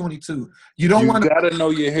catch-22. You gotta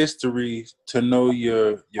know your history to know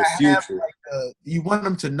your future. You want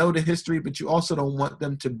them to know the history, but you also don't want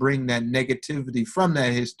them to bring that negativity from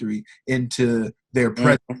that history into their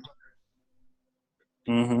present.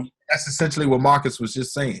 Mm-hmm. That's essentially what Marcus was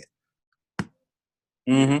just saying.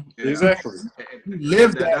 Mm-hmm. Yeah. Exactly.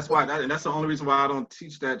 That's why. That's the only reason why I don't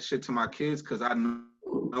teach that shit to my kids, because I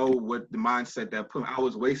know what the mindset that put me. I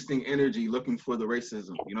was wasting energy looking for the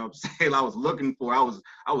racism. You know what I'm saying? I was looking for. I was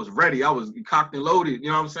ready. I was cocked and loaded. You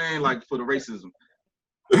know what I'm saying? Like for the racism.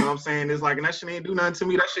 You know what I'm saying? It's like, and that shit ain't do nothing to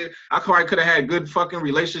me. That shit, I probably could have had good fucking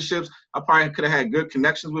relationships. I probably could have had good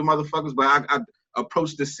connections with motherfuckers, but I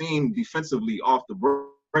approached the scene defensively off the break,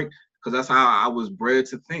 because that's how I was bred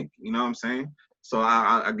to think. You know what I'm saying? So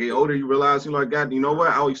I get older, you realize, you know, God, you know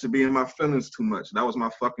what? I used to be in my feelings too much. That was my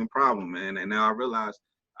fucking problem, man. And now I realize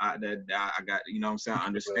that I got, you know what I'm saying? I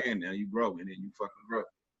understand now. You grow, and then you fucking grow.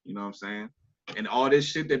 You know what I'm saying? And all this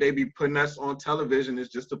shit that they be putting us on television is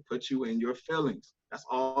just to put you in your feelings. That's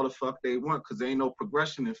all the fuck they want, because there ain't no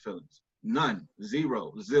progression in feelings. None.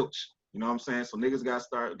 Zero. Zilch. You know what I'm saying? So niggas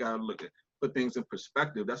gotta look at, put things in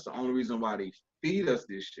perspective. That's the only reason why they feed us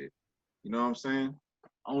this shit. You know what I'm saying?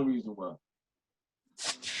 Only reason why.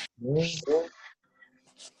 I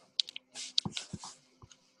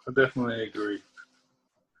definitely agree.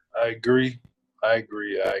 I agree.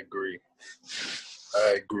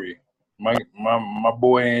 My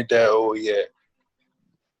boy ain't that old yet.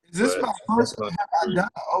 Is this my first? Have I done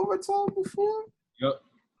overtime before? Yep.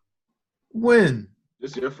 When?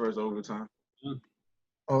 This is your first overtime.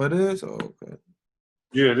 Oh, it is? Oh, okay.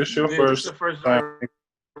 Yeah, this your first. This first time,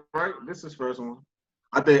 right? This is first one.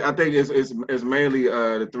 I think it's mainly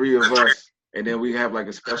the three of us, and then we have like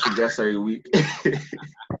a special guest every week.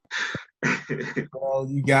 Well,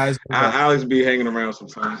 you guys. Alex be hanging around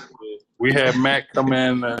sometimes. We had Matt come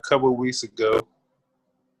in a couple of weeks ago.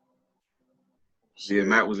 Yeah,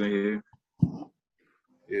 Matt was in here.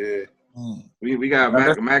 Yeah. We got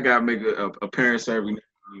Matt. Matt got to make an appearance every week.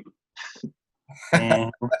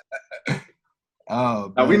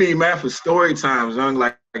 Oh, we need Matt for story times, young.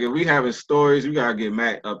 Like if we having stories, we gotta get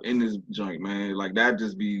Matt up in this joint, man. Like that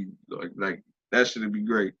just be like that should be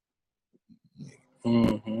great.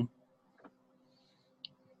 Mm-hmm.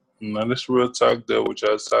 No, that's real talk though. What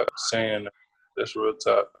y'all saying? That's real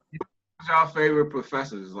talk. What's y'all favorite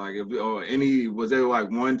professors? Like was there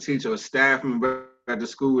like one teacher or staff member at the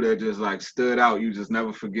school that just like stood out? You just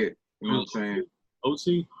never forget. You know what I'm saying?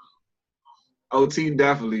 OT. OT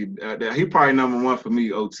definitely. He probably number one for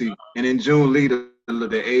me, OT. And then June Lee,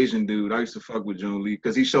 the Asian dude. I used to fuck with June Lee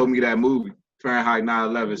because he showed me that movie, Fahrenheit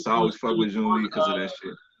 9/11. So I always fuck with June Lee because of that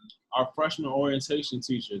shit. Our freshman orientation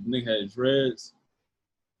teacher, the nigga had dreads.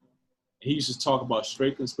 He used to talk about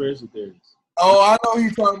straight conspiracy theories. Oh, I know who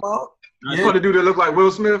you're talking about. You want the dude that looked like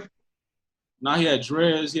Will Smith? Now he had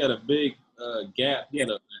dreads. He had a big gap. He had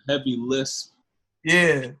a heavy lisp.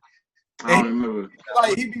 Yeah. I don't remember.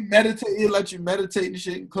 Like he'd be meditating, he'd let you meditate and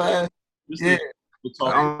shit in class. Yeah.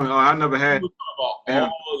 I never had. All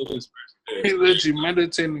the conspiracy theories. He let you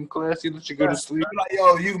meditate in class. He let you go to sleep. I'm like,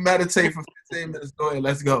 yo, you meditate for 15 minutes. Go ahead,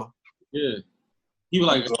 let's go. Yeah. He was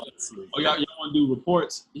like, oh, y'all want to do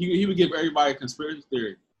reports? He would give everybody a conspiracy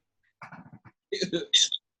theory.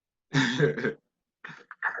 I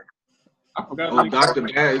forgot. Dr.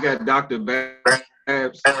 Babs. You got Dr. Babs. Oh,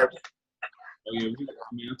 yeah. I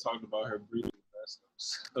talked about her breathing.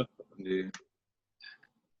 Yeah.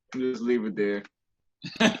 Just leave it there.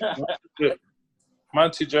 My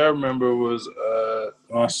teacher I remember was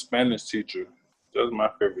my Spanish teacher. That was my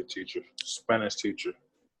favorite teacher. Spanish teacher.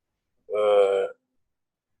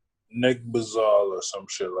 Nick Bazal or some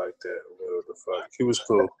shit like that. Whatever the fuck. He was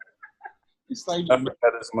cool. I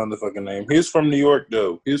forgot his motherfucking name. He's from New York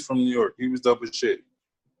though. He was dope as shit.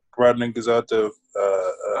 Brought niggas out to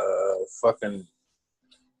fucking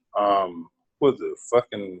what the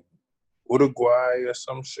fucking Uruguay or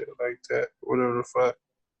some shit like that. Whatever the fuck.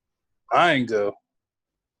 I ain't go.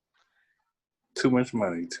 Too much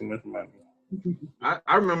money.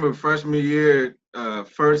 I remember freshman year,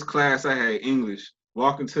 first class I had English.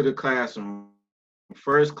 Walking to the classroom,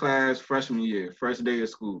 first class, freshman year, first day of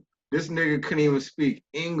school. This nigga couldn't even speak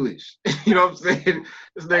English. You know what I'm saying?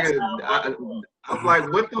 This nigga, I'm like,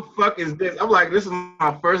 what the fuck is this? I'm like, this is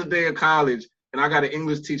my first day of college, and I got an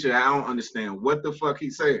English teacher I don't understand what the fuck he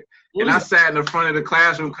said. And I sat in the front of the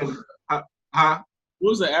classroom because, What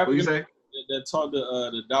was the African that taught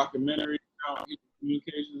the documentary about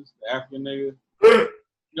communications? The African nigga.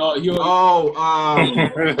 You call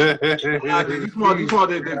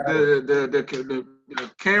the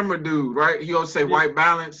camera dude, right? He always say white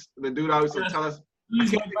balance. The dude always tell us.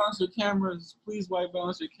 Please white balance your cameras. Please white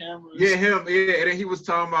balance your cameras. Yeah, him. Yeah, and then he used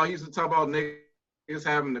to talk about niggas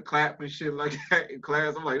having to clap and shit like that in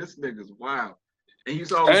class. I'm like, this nigga's wild. And he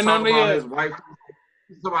used to always talk about his wife.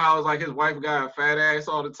 He used to talk about how it's like his wife got a fat ass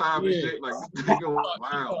all the time and shit. Like, this nigga was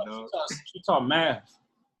wild, dog. She taught math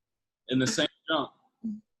in the same jump.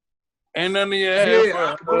 Ain't none of you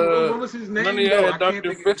had what was his name? None of you had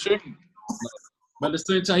Dr. Fisher. But at the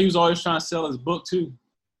same time, he was always trying to sell his book too.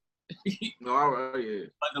 No, yeah.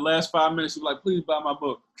 Like the last 5 minutes, he was like, "Please buy my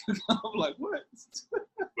book." I'm like, "What?"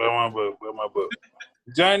 Buy my book.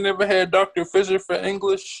 John never had Dr. Fisher for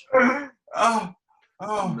English. Nah.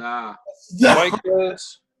 White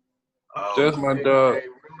class. That's my dog. Hey,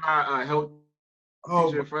 remember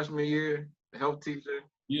health teacher freshman year? The health teacher.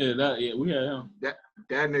 Yeah, we had him.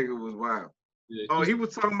 That nigga was wild. Yeah, he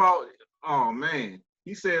was talking about. Oh man,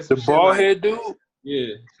 he said the bald head dude.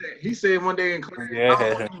 Yeah. He said one day in class. Yeah. I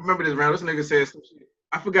don't know if you remember this, round. This nigga said some shit.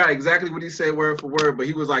 I forgot exactly what he said word for word, but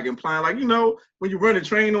he was like implying, like, when you run a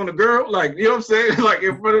train on a girl, like, you know what I'm saying? Like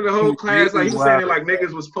in front of the whole class, like he was saying like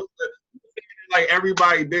niggas was supposed to, like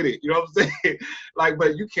everybody did it. You know what I'm saying? Like,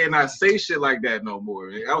 but you cannot say shit like that no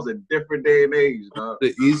more. Man. That was a different day and age, dog.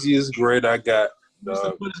 The easiest grade I got. He used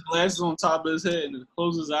to put his glasses on top of his head and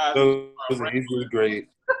close his eyes. That was the easiest grade.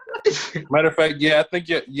 Matter of fact, I think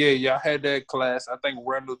y'all had that class. I think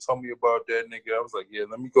Randall told me about that nigga. I was like, yeah,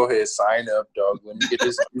 let me go ahead and sign up, dog. Let me get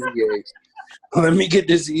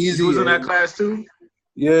this easy. You was in that class too?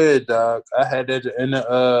 Yeah, dog. I had that in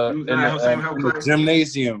the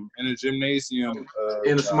gymnasium. In the gymnasium.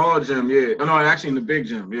 In the small gym, yeah. Oh, no, actually in the big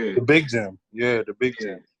gym, yeah. The big gym. Yeah, the big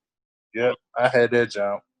gym. Yep, I had that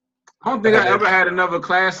jump. I don't think I ever had another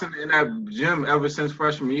class in that gym ever since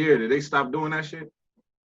freshman year. Did they stop doing that shit?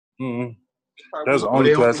 Mm-hmm. That's the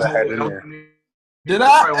only class I had in there. Did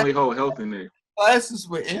I only hold health in there? Classes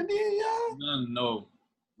with Indian, y'all? No.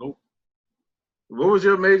 Nope. What was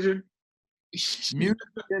your major? Music.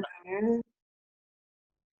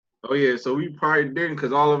 Oh yeah, so we probably didn't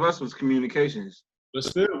because all of us was communications. But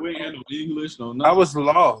still, we ain't had no English, no nothing. I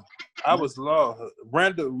was law.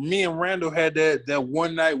 Me and Randall had that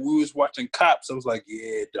one night we was watching Cops. I was like,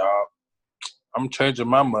 yeah, dog. I'm changing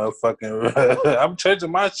my I'm changing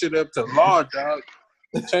my shit up to law, dog.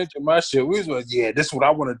 I'm changing my shit. We was like, yeah, this is what I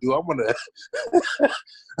want to do. I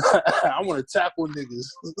want to tackle niggas.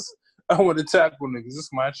 This is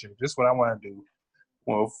my shit. This is what I want to do.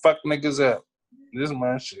 Well, fuck niggas up. This is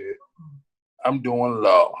my shit. I'm doing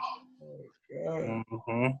law.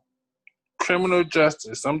 Mm-hmm. Criminal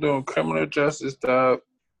justice. I'm doing criminal justice, dog.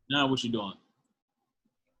 Now what you doing?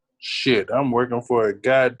 Shit, I'm working for a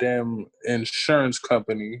goddamn insurance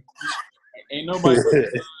company. Ain't nobody doing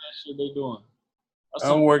that shit they doing.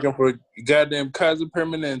 I'm working for goddamn Casa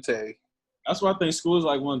Permanente. That's why I think school is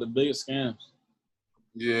like one of the biggest scams.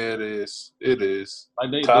 Yeah, it is. It is.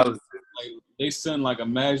 Like they send like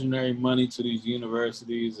imaginary money to these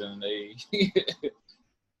universities, and they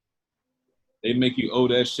they make you owe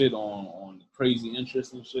that shit on crazy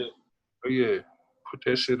interest and shit. Oh yeah, put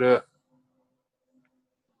that shit up.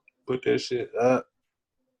 Put that shit up.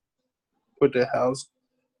 Put the house,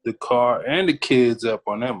 the car, and the kids up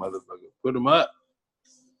on that motherfucker. Put them up.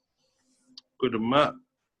 Put them up.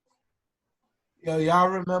 Yo, y'all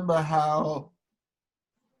remember how?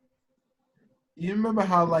 You remember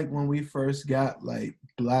how, like, when we first got like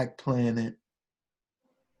Black Planet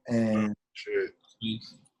and shit.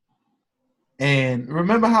 And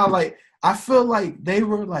remember how, like, I feel like they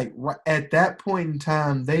were like at that point in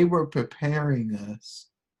time they were preparing us.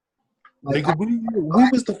 Like, nigga, we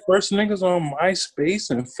was the first niggas on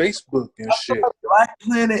MySpace and Facebook and shit. Black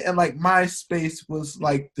Planet and like MySpace was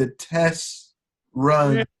like the test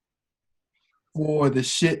run for the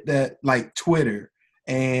shit that like Twitter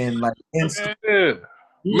and like Instagram. Yeah.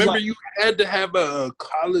 Remember, you had to have a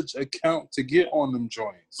college account to get on them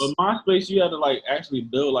joints. But MySpace, you had to like actually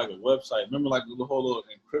build like a website. Remember, like the whole little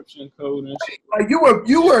encryption code and shit. Like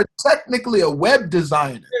you were technically a web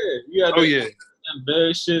designer. Yeah, you had to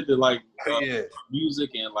embed shit to like music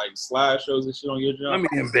and like slideshows and shit on your joint. Let me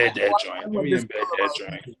embed that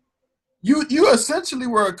joint. You essentially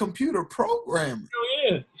were a computer programmer. Oh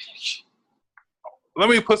yeah. Let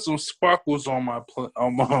me put some sparkles on my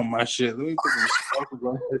shit. Let me put some sparkles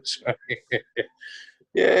on that shit.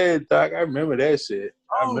 Yeah, Doc, I remember that shit.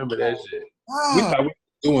 Wow. We thought we were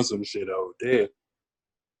doing some shit out there.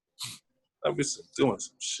 Doing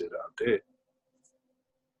some shit out there.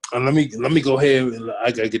 And let me go ahead and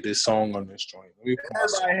I gotta get this song on this joint.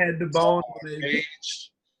 Everybody had the Bone on their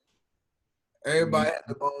page. Everybody had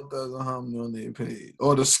the Bone Thugs and Harmony on their page,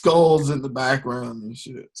 or the skulls in the background and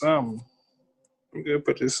shit. Something. I'm gonna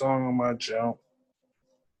put this song on my jump.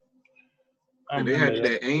 And they had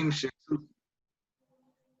that AIM shit too.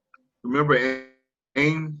 Remember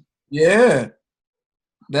AIM? Yeah.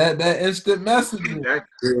 That instant messaging. That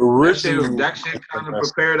shit kind of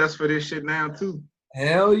prepared us for this shit now too.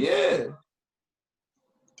 Hell yeah.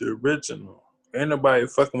 The original. Ain't nobody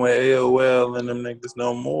fucking with AOL and them niggas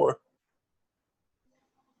no more.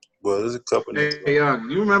 Well, there's a couple niggas. Hey,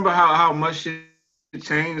 you remember how much shit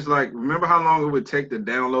changed? Like, remember how long it would take to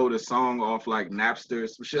download a song off like Napster or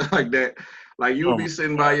some shit like that? Like, you'll be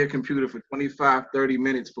sitting by your computer for 25, 30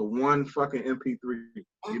 minutes for one fucking MP3.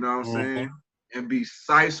 You know what I'm saying? And be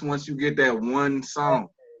sized once you get that one song.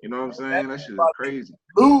 You know what I'm saying? That shit is crazy.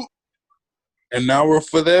 And now we're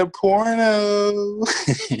for that porno.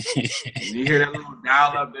 And you hear that little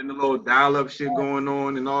dial-up and the little dial-up shit going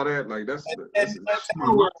on and all that. Like, that's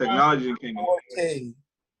technology came in.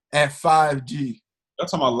 At 5G. Y'all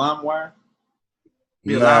talking about LimeWire?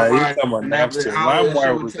 Yeah, nah, you LimeWire, talking about Napster.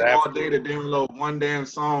 LimeWire was all day to download one damn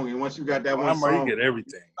song, and once you got that one song, you get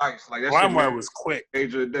everything. Nice. Like, that LimeWire was quick.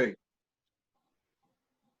 Age of the day.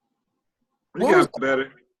 We got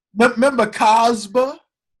better. Remember Cosba?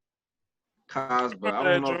 Cosba. I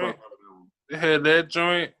don't know if I They had that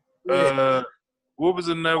joint. Yeah. What was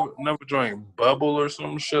another joint? Bubble or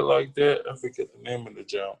some shit like that. I forget the name of the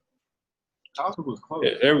joint. Cosmo was close.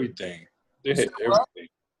 Yeah, everything. They had everything.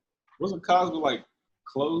 Wasn't Cosmo like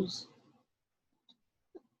close?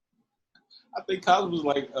 I think Cosmo was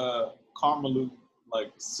like Carmelu,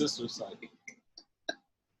 like sister side.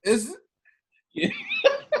 Is it? Yeah.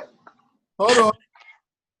 Hold on.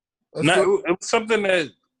 No, it was something that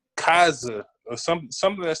Kaza or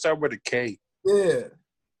something that started with a K. Yeah.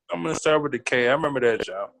 I'm gonna start with the K. I remember that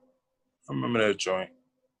joint.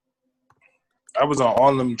 I was on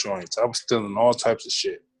all them joints. I was stealing all types of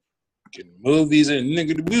shit. Getting movies and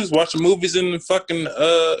nigga, we was watching movies in the fucking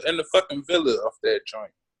villa off that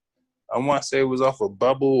joint. I want to say it was off of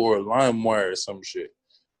Bubble or LimeWire or some shit.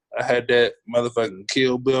 I had that motherfucking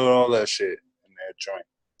Kill Bill, all that shit in that joint.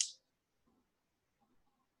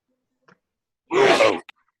 Oh,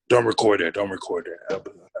 don't record that.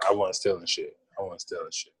 I wasn't stealing shit.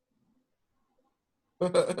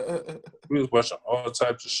 We was watching all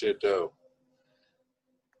types of shit though.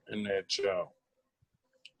 In that joint.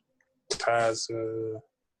 Kaza,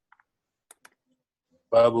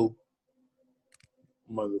 Bubble,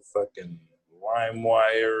 motherfucking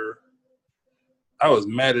LimeWire. I was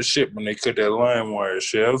mad as shit when they cut that LimeWire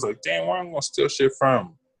shit. I was like, damn, where am I gonna steal shit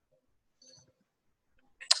from?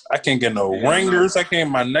 I can't get no ringers. I can't get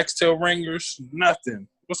my Nextel ringers. Nothing.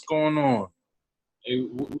 What's going on? Hey,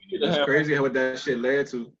 it's crazy what that shit led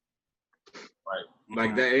to. Right.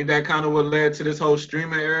 Like that ain't that kind of what led to this whole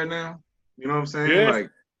streaming era now? You know what I'm saying? Yeah.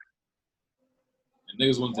 Like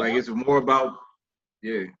niggas went to it's more about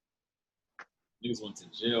niggas went to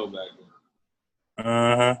jail back then.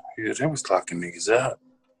 Yeah, they was locking niggas out.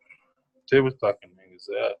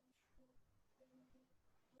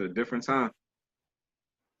 A different time.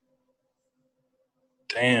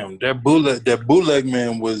 Damn, that bootleg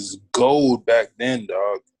man was gold back then,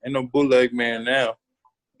 dog. Ain't no bootleg man now.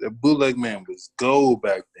 That bootleg man was gold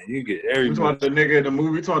back then. You get every. You talking the nigga in the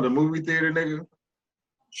movie? You talking the movie theater nigga?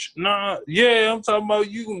 Nah, yeah, I'm talking about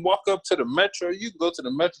you can walk up to the metro. You can go to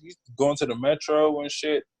the metro. You can go into the metro and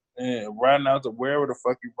shit, and riding out to wherever the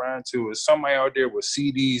fuck you riding to. Is somebody out there with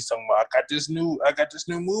CDs talking about I got this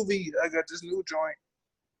new movie, I got this new joint.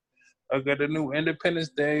 I got a new Independence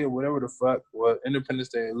Day or whatever the fuck. Well, Independence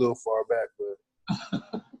Day a little far back, but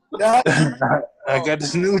I got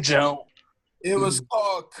this new joint. It was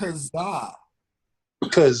called Kazaa.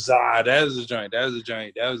 Kazaa, that was a joint. Yeah,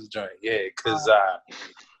 Kazaa.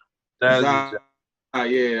 That was a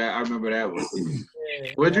joint. Yeah, I remember that one.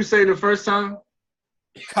 What'd you say the first time?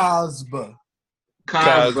 Cosba.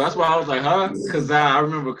 That's why I was like, huh? Kazaa. I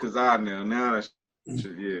remember Kazaa now. Now that's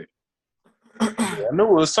yeah. I knew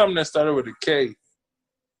it was something that started with a K.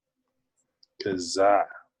 Kazaa.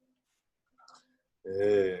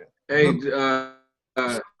 Yeah. Hey,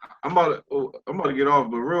 I'm about to get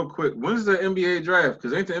off, but real quick, when's the NBA draft?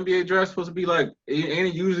 Because ain't the NBA draft supposed to be like? Ain't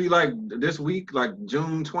it usually like this week, like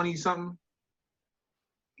June 20 something?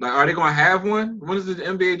 Like, are they gonna have one? When is the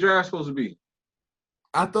NBA draft supposed to be?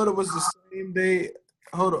 I thought it was the same day.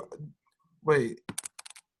 Hold on, wait.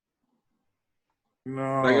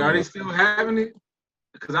 No. Like, are they still having it?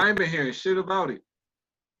 Because I ain't been hearing shit about it.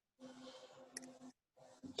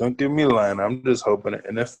 Don't get me lying. I'm just hoping the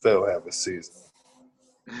NFL have a season.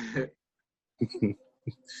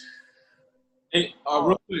 Hey,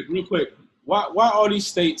 real quick. Why all these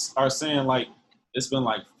states are saying like it's been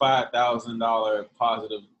like $5,000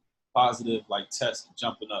 positive like tests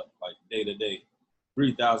jumping up like day to day?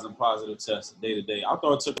 3,000 positive tests day to day. I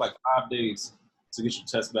thought it took like 5 days to get your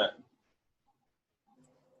test back.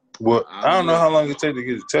 Well, I don't know how long it takes to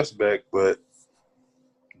get the test back, but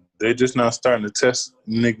they just now starting to test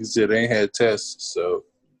niggas that ain't had tests. So,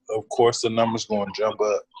 of course, the number's going to jump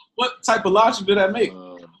up. What type of logic did that make?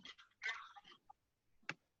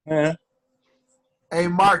 Yeah. Hey,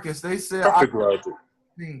 Marcus, they said Perfect logic.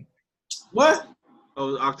 What?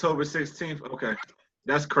 Oh, October 16th? Okay.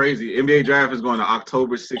 That's crazy. NBA draft is going to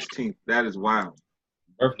October 16th. That is wild.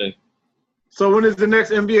 Birthday. So when is the next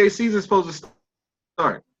NBA season supposed to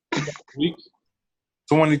start? Week.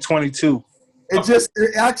 2022.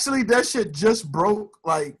 Actually, that shit just broke.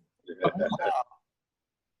 Like,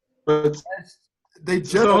 But they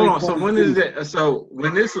just. so hold on. So when is it? So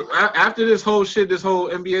when this after this whole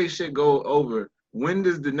NBA shit go over, when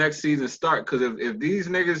does the next season start? Because if these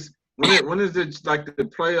niggas, when is the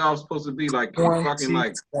playoffs supposed to be like fucking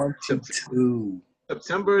like 2022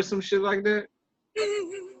 September or some shit like that?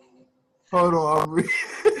 Hold on.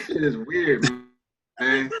 Shit is weird,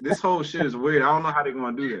 man. This whole shit is weird. I don't know how they're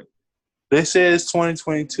gonna do that. They said it's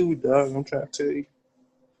 2022, dog. I'm trying to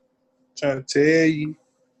tell you.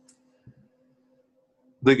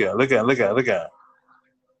 Look at him. Look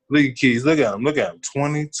at Keys. Look at him.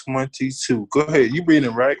 2022. Go ahead. You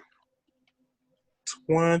reading right?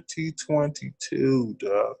 2022,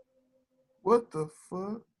 dog. What the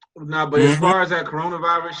fuck? Nah, but as far as that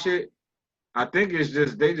coronavirus shit, I think it's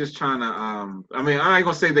just they just trying to. I mean, I ain't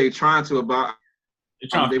gonna say they trying to about.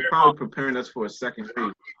 They probably preparing us for a second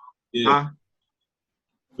wave. Yeah.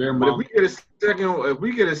 But if we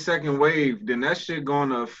get a second wave, then that shit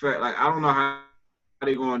gonna affect. Like I don't know how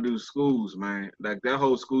they gonna do schools, man. Like that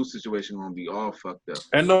whole school situation gonna be all fucked up.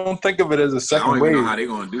 And don't think of it as a second wave. I don't even know how they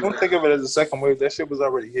gonna do that. Don't think of it as a second wave. That shit was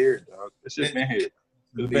already here, dog. That shit been here.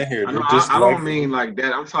 It's been here. I don't mean like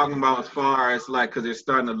that. I'm talking about as far as like because they're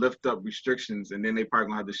starting to lift up restrictions, and then they probably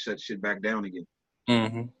gonna have to shut shit back down again.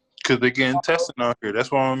 Mm-hmm. Because they're getting tested out here.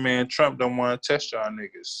 That's why my man Trump don't want to test y'all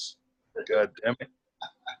niggas. God damn it.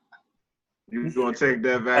 You gonna take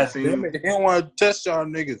that vaccine? God damn it. He don't want to test y'all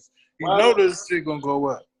niggas. You know this shit gonna go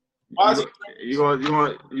up. You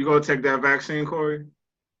gonna take that vaccine, Corey?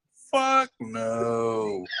 Fuck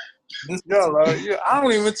no. I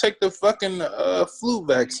don't even take the fucking flu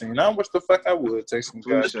vaccine. I wish the fuck I would take some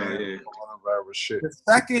goddamn coronavirus shit. The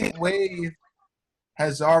second wave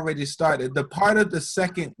has already started. The part of the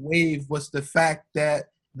second wave was the fact that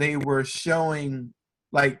they were showing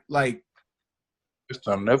like just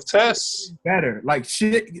not enough tests. Better like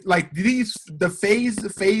shit like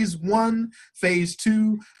the phase 1, phase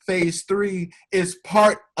 2, phase 3 is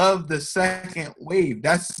part of the second wave.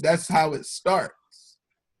 That's how it starts.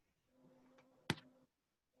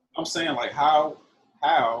 I'm saying like how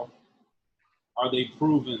are they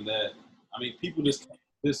proving that? I mean, people just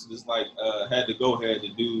like had to go ahead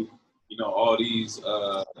to do all these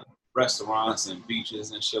restaurants and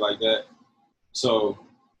beaches and shit like that. So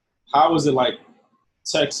how is it like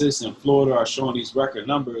Texas and Florida are showing these record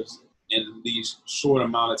numbers in these short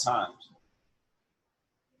amount of times?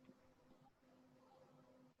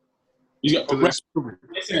 You got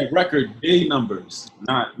record day numbers,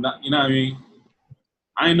 not you know what I mean?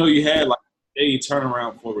 I didn't know you had like a day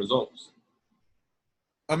turnaround for results.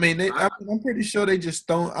 I mean, I'm pretty sure they just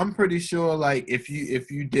don't. I'm pretty sure, like, if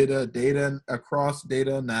you did a cross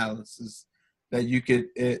data analysis, that you could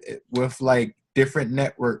with like different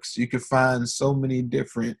networks, you could find so many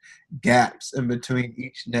different gaps in between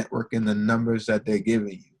each network and the numbers that they're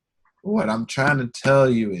giving you. What I'm trying to tell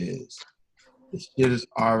you is, this shit has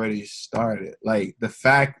already started. Like the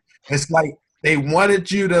fact, it's like they wanted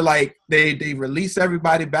you to like they release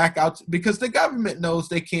everybody back out because the government knows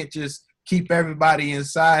they can't just keep everybody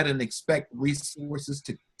inside and expect resources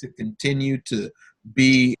to continue to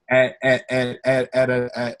be at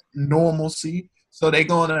normalcy. So they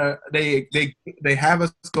have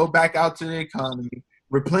us go back out to the economy,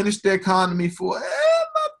 replenish the economy for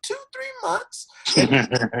about 2-3 months.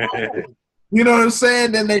 You know what I'm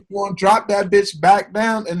saying? Then they want to drop that bitch back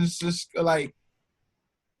down, and it's just like.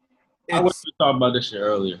 I wish we talked about this shit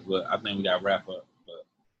earlier, but I think we got to wrap up.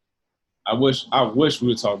 I wish we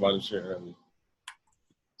would talk about this shit earlier,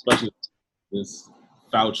 especially this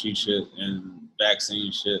Fauci shit and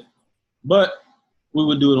vaccine shit. But we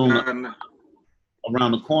would do it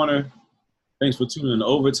around the corner. Thanks for tuning in to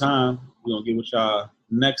Overtime. We're gonna get with y'all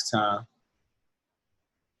next time.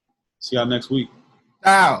 See y'all next week.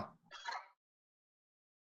 Ciao.